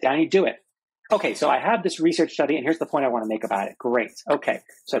 you just sit down and you do it. Okay, so I have this research study and here's the point I want to make about it. Great. Okay,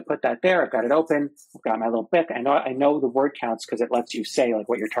 so I put that there. I've got it open. I've got my little book. I know the word counts because it lets you say like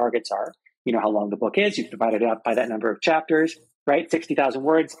what your targets are. You know how long the book is. You've divided it up by that number of chapters, right? 60,000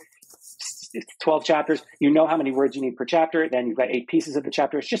 words, 12 chapters. You know how many words you need per chapter. Then you've got 8 pieces of the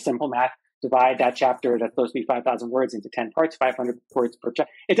chapter. It's just simple math. Divide that chapter that's supposed to be 5,000 words into 10 parts, 500 words per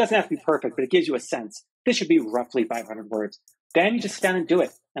chapter. It doesn't have to be perfect, but it gives you a sense. This should be roughly 500 words. Then you just sit down and do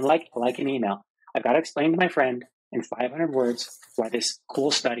it. And like an email, I've got to explain to my friend in 500 words why this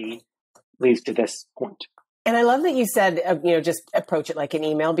cool study leads to this point. And I love that you said, just approach it like an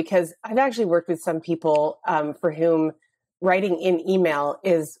email, because I've actually worked with some people for whom writing in email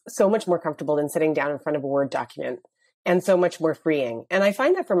is so much more comfortable than sitting down in front of a Word document, and so much more freeing. And I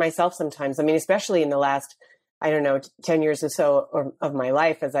find that for myself sometimes. I mean, especially in the last, 10 years or so of my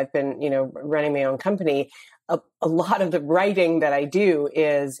life as I've been, running my own company, a lot of the writing that I do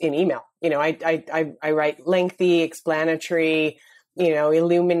is in email. I write lengthy, explanatory,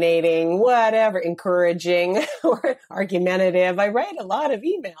 illuminating, whatever, encouraging or argumentative. I write a lot of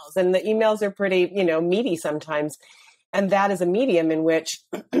emails, and the emails are pretty, meaty sometimes. And that is a medium in which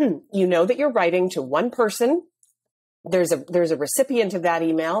you know that you're writing to one person. There's a recipient of that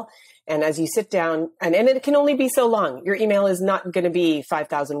email. And as you sit down, and it can only be so long. Your email is not going to be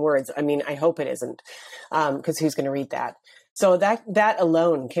 5,000 words. I mean, I hope it isn't, because who's going to read that? So that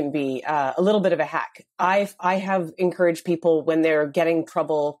alone can be a little bit of a hack. I have encouraged people when they're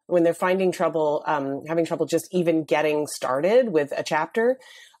finding trouble, having trouble just even getting started with a chapter.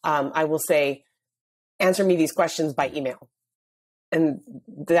 I will say, answer me these questions by email. And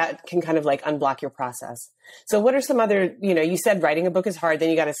that can kind of like unblock your process. So what are some other, you said writing a book is hard, then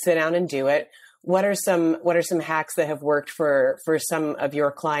you got to sit down and do it. What are some hacks that have worked for some of your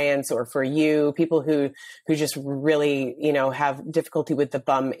clients or for you, people who just really, have difficulty with the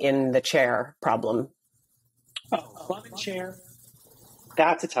bum in the chair problem? Oh, bum in chair.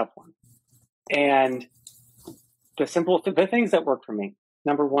 That's a tough one. And the things that work for me.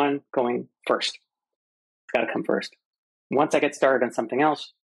 Number one, going first. It's got to come first. Once I get started on something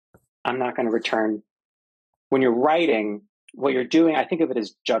else, I'm not going to return. When you're writing, what you're doing, I think of it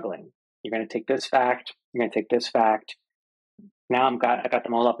as juggling. You're going to take this fact. You're going to take this fact. Now I got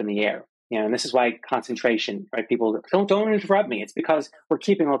them all up in the air. And this is why concentration, right? People don't interrupt me. It's because we're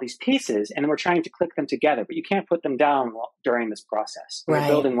keeping all these pieces and then we're trying to click them together, but you can't put them down during this process. When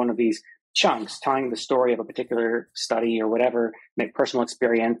you're building one of these chunks, telling the story of a particular study or whatever, personal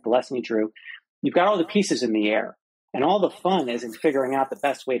experience, the lesson you drew, you've got all the pieces in the air. And all the fun is in figuring out the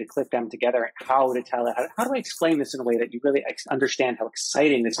best way to click them together and how to tell it. How do I explain this in a way that you really understand how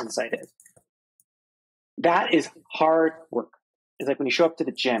exciting this insight is? That is hard work. It's like when you show up to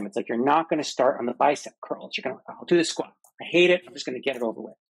the gym, it's like you're not going to start on the bicep curls. You're going to, I'll do the squat. I hate it. I'm just going to get it over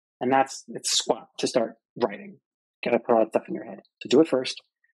with. And it's squat to start writing. Got to put all that stuff in your head. So do it first.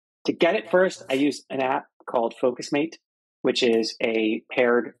 To get it first, I use an app called FocusMate, which is a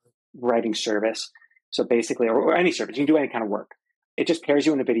paired writing service. So basically, or any service, you can do any kind of work. It just pairs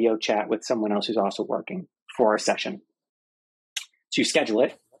you in a video chat with someone else who's also working for a session. So you schedule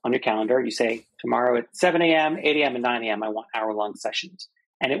it on your calendar. You say, tomorrow at 7 a.m., 8 a.m., and 9 a.m., I want hour-long sessions.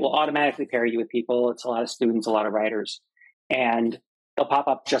 And it will automatically pair you with people. It's a lot of students, a lot of writers. And they'll pop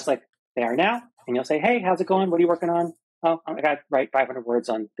up just like they are now. And you'll say, hey, how's it going? What are you working on? Oh, I got to write 500 words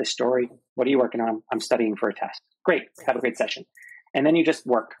on this story. What are you working on? I'm studying for a test. Great. Have a great session. And then you just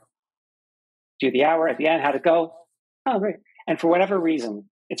work. Do the hour at the end, how'd it go? Oh, great. And for whatever reason,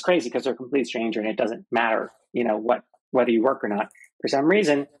 it's crazy because they're a complete stranger and it doesn't matter, whether you work or not. For some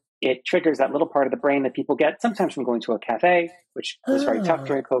reason, it triggers that little part of the brain that people get sometimes from going to a cafe, which was very tough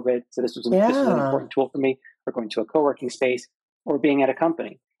during COVID. So this was an important tool for me, or going to a co-working space or being at a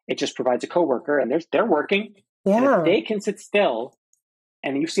company. It just provides a coworker and they're working. Yeah. And if they can sit still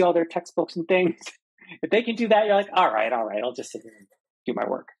and you see all their textbooks and things, if they can do that, you're like, all right, I'll just sit here and do my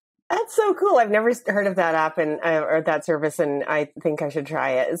work. That's so cool. I've never heard of that app or that service, and I think I should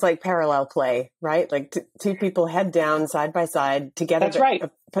try it. It's like parallel play, right? Like two people head down, side by side, together. That's right.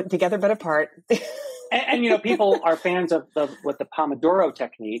 Put together but apart. and people are fans of the Pomodoro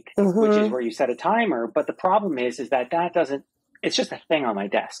technique, which is where you set a timer. But the problem is that doesn't. It's just a thing on my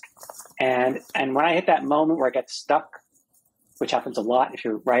desk, and when I hit that moment where I get stuck, which happens a lot if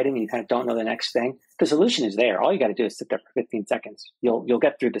you're writing and you kind of don't know the next thing. The solution is there. All you got to do is sit there for 15 seconds. You'll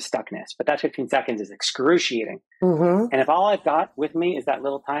get through the stuckness, but that 15 seconds is excruciating. Mm-hmm. And if all I've got with me is that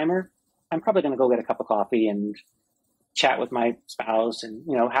little timer, I'm probably going to go get a cup of coffee and chat with my spouse. And,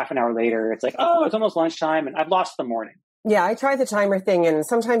 half an hour later, it's like, oh, it's almost lunchtime and I've lost the morning. Yeah, I try the timer thing and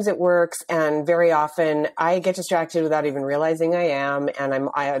sometimes it works. And very often I get distracted without even realizing I am. And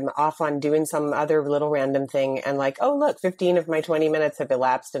I'm off on doing some other little random thing. And like, oh, look, 15 of my 20 minutes have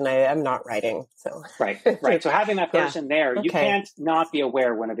elapsed and I'm not writing. So Right. So having that person there, you can't not be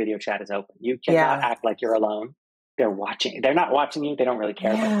aware when a video chat is open. You cannot act like you're alone. They're watching. They're not watching you. They don't really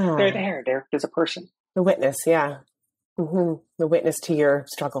care. But they're there. There's a person. The witness. Yeah. Mm-hmm. The witness to your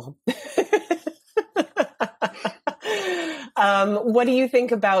struggle. What do you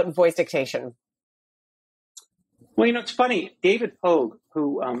think about voice dictation? Well, it's funny. David Pogue,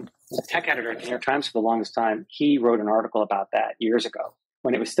 who was a tech editor at the New York Times for the longest time, he wrote an article about that years ago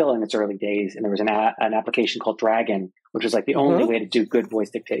when it was still in its early days. And there was an application called Dragon, which was like the only way to do good voice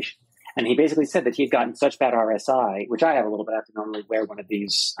dictation. And he basically said that he had gotten such bad RSI, which I have a little bit. I have to normally wear one of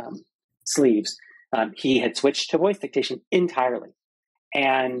these sleeves. He had switched to voice dictation entirely.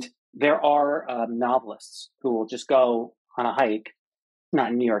 And there are novelists who will just go on a hike,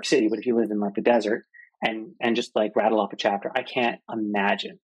 not in New York City, but if you live in like the desert and just like rattle off a chapter. I can't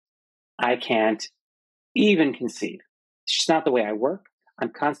imagine. I can't even conceive. It's just not the way I work.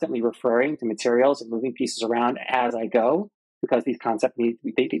 I'm constantly referring to materials and moving pieces around as I go because the concepts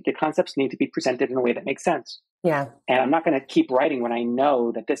need to be presented in a way that makes sense. Yeah. And I'm not going to keep writing when I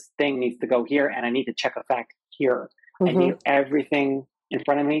know that this thing needs to go here and I need to check a fact here. I need everything in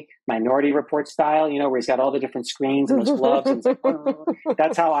front of me, Minority Report style, where he's got all the different screens and those gloves. And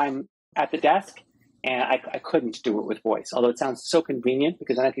that's how I'm at the desk. And I couldn't do it with voice, although it sounds so convenient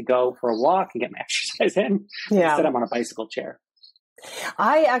because then I could go for a walk and get my exercise in. Yeah. Instead, I'm on a bicycle chair.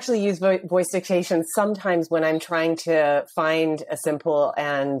 I actually use voice dictation sometimes when I'm trying to find a simple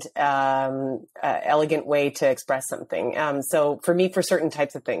and elegant way to express something. So for me, for certain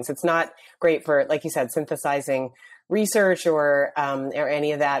types of things, it's not great for, like you said, synthesizing research or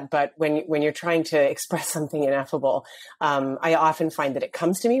any of that. But when you're trying to express something ineffable, I often find that it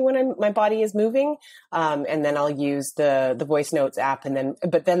comes to me when my body is moving, and then I'll use the voice notes app,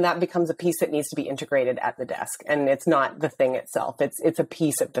 but then that becomes a piece that needs to be integrated at the desk, and it's not the thing itself. It's a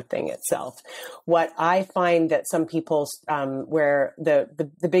piece of the thing itself. What I find that some people where the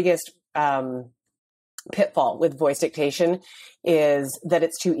biggest pitfall with voice dictation is that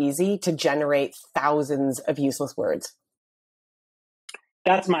it's too easy to generate thousands of useless words.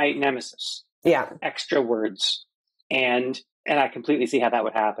 That's my nemesis. Yeah. Extra words. And I completely see how that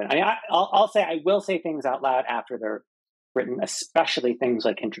would happen. I mean, I will say things out loud after they're written, especially things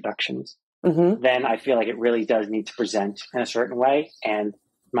like introductions. Mm-hmm. Then I feel like it really does need to present in a certain way, and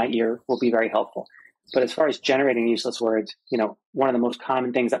my ear will be very helpful. But as far as generating useless words, one of the most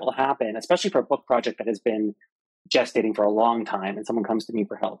common things that will happen, especially for a book project that has been gestating for a long time, and someone comes to me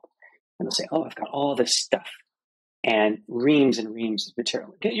for help, and they'll say, oh, I've got all this stuff and reams of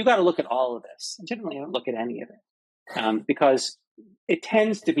material. You got to look at all of this. And generally, I don't look at any of it because it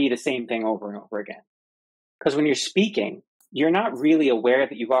tends to be the same thing over and over again. Because when you're speaking, you're not really aware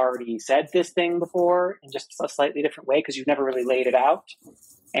that you've already said this thing before in just a slightly different way because you've never really laid it out.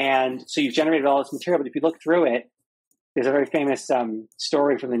 And so you've generated all this material, but if you look through it, there's a very famous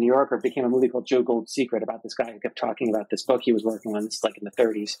story from the New Yorker. It became a movie called Joe Gold's Secret about this guy who kept talking about this book he was working on. This is like in the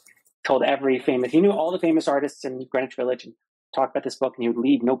 30s. He knew all the famous artists in Greenwich Village and talked about this book, and he would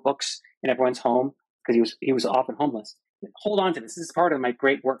leave notebooks in everyone's home because he was often homeless. Hold on to this. This is part of my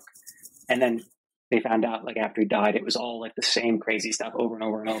great work. And then they found out, like after he died, it was all like the same crazy stuff over and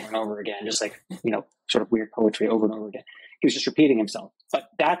over and over and over again, just like, sort of weird poetry over and over again. He was just repeating himself. But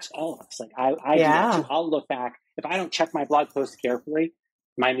that's all of us. Like I do that too. I'll look back. If I don't check my blog posts carefully,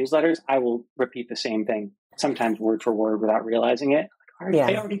 my newsletters, I will repeat the same thing, sometimes word for word without realizing it.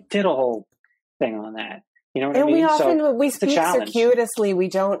 I already did a whole thing on that. You know what I mean? We often we speak circuitously. We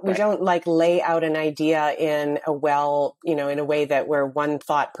don't like lay out an idea in a in a way that where one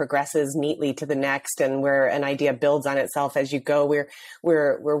thought progresses neatly to the next, and where an idea builds on itself as you go.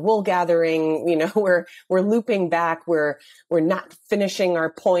 We're wool gathering. We're looping back. We're not finishing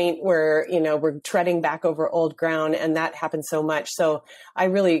our point. We're treading back over old ground, and that happens so much. So I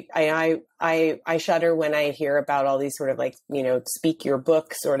shudder when I hear about all these sort of speak your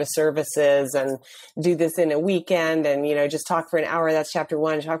book sort of services and do this in a weekend and, just talk for an hour. That's chapter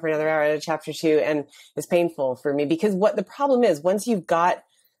 1, talk for another hour. That's chapter 2. And it's painful for me because what the problem is, once you've got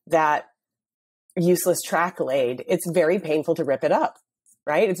that useless track laid, it's very painful to rip it up.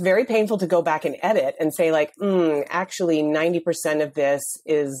 right? It's very painful to go back and edit and say like, actually 90% of this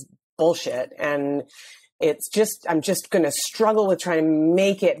is bullshit. And I'm just going to struggle with trying to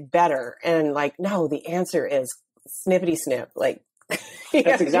make it better. And like, no, the answer is snippety snip. Like,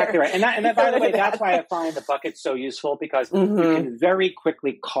 that's exactly right. And that, by the way, that's why I find the bucket so useful, because you can very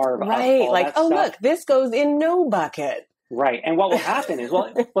quickly carve up all like, that stuff. Look, this goes in no bucket. Right. And what will happen is,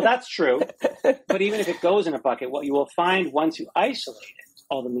 well, that's true. But even if it goes in a bucket, what you will find once you isolate it,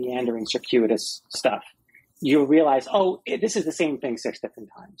 all the meandering, circuitous stuff, you'll realize, this is the same thing 6 different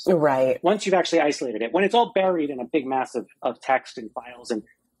times. Right. Once you've actually isolated it, when it's all buried in a big mass of text and files. And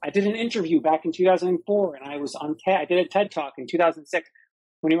I did an interview back in 2004, and I was on I did a TED Talk in 2006.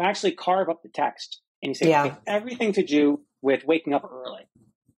 When you actually carve up the text and you say, okay, everything to do with waking up early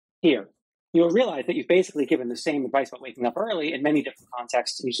here, you'll realize that you've basically given the same advice about waking up early in many different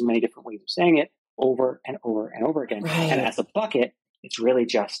contexts and using many different ways of saying it over and over and over again. Right. And as a bucket, it's really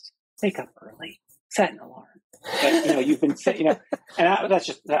just wake up early, set an alarm. But, you've been, and that's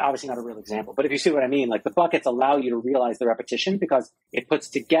just obviously not a real example. But if you see what I mean, like the buckets allow you to realize the repetition because it puts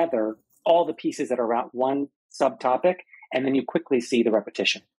together all the pieces that are around one subtopic, and then you quickly see the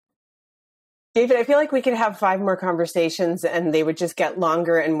repetition. David, I feel like we could have 5 more conversations and they would just get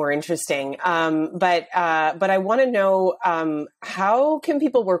longer and more interesting. But I want to know, how can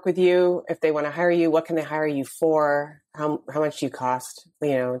people work with you if they want to hire you? What can they hire you for? How much do you cost?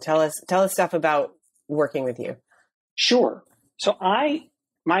 Tell us stuff about working with you. Sure. So my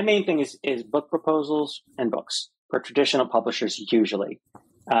main thing is book proposals and books for traditional publishers usually,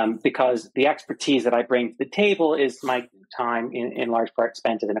 because the expertise that I bring to the table is my time in large part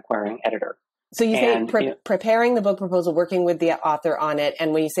spent as an acquiring editor. So you say preparing the book proposal, working with the author on it.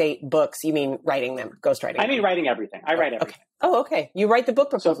 And when you say books, you mean writing them, ghostwriting? I mean writing everything. I write everything. Okay. Oh, okay. You write the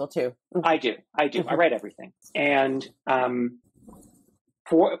book proposal too. I do. Mm-hmm. I write everything. And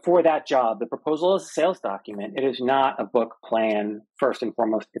for that job, the proposal is a sales document. It is not a book plan first and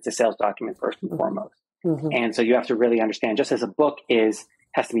foremost. It's a sales document first and foremost. Mm-hmm. And so you have to really understand, just as a book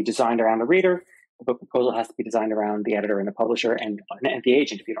has to be designed around the reader, the book proposal has to be designed around the editor and the publisher and the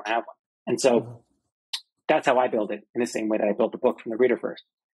agent if you don't have one. And so that's how I build it, in the same way that I built the book from the reader first.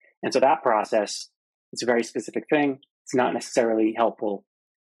 And so that process is a very specific thing. It's not necessarily helpful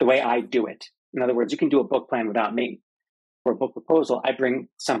the way I do it. In other words, you can do a book plan without me. For a book proposal, I bring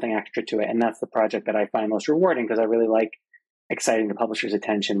something extra to it. And that's the project that I find most rewarding because I really like exciting the publisher's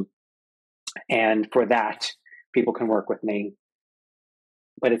attention. And for that, people can work with me.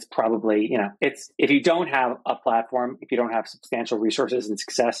 But it's probably, if you don't have a platform, if you don't have substantial resources and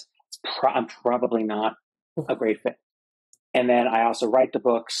success, I'm probably not a great fit. And then I also write the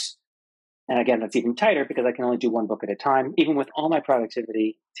books. And again, that's even tighter because I can only do one book at a time, even with all my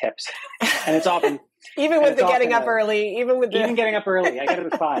productivity tips. And it's often... even with the getting up early, even getting up early. I get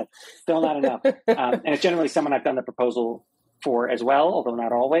up at 5. Still not enough. And it's generally someone I've done the proposal for as well, although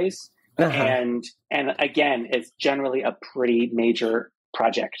not always. And again, it's generally a pretty major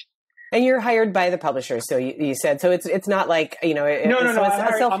project. And you're hired by the publisher, so you said. So it's not like, No.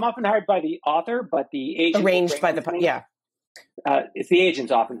 I'm often hired by the author, but the agent... Arranged by the... Yeah. It's the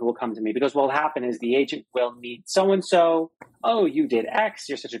agents often who will come to me because what will happen is the agent will meet so-and-so. Oh, you did X.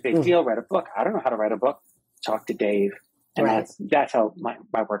 You're such a big deal. Write a book. I don't know how to write a book. Talk to Dave. And that's how my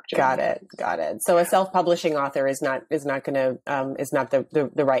work goes. Got it. So a self-publishing author is not the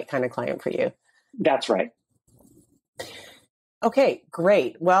right kind of client for you. That's right. Okay,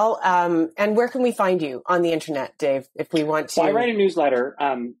 great. Well, and where can we find you on the internet, Dave, if we want to? Well, I write a newsletter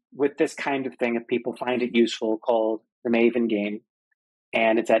with this kind of thing if people find it useful called The Maven Game,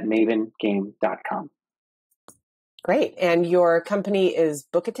 and it's at mavengame.com. Great. And your company is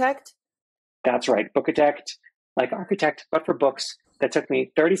Bookitect? That's right. Bookitect, like architect, but for books. That took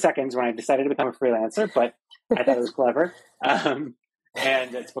me 30 seconds when I decided to become a freelancer, but I thought it was clever. And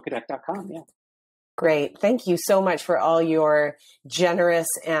it's bookitect.com, yeah. Great. Thank you so much for all your generous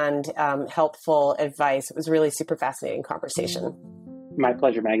and helpful advice. It was really super fascinating conversation. My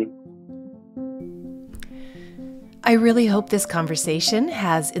pleasure, Maggie. I really hope this conversation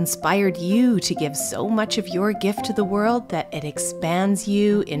has inspired you to give so much of your gift to the world that it expands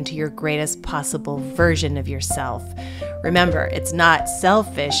you into your greatest possible version of yourself. Remember, it's not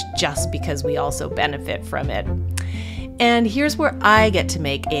selfish just because we also benefit from it. And here's where I get to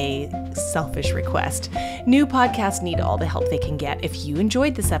make a selfish request. New podcasts need all the help they can get. If you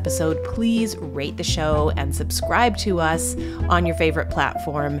enjoyed this episode, please rate the show and subscribe to us on your favorite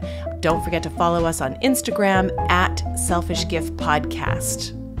platform. Don't forget to follow us on Instagram at Selfish Gift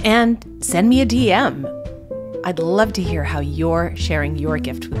Podcast. And send me a DM. I'd love to hear how you're sharing your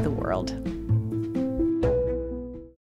gift with the world.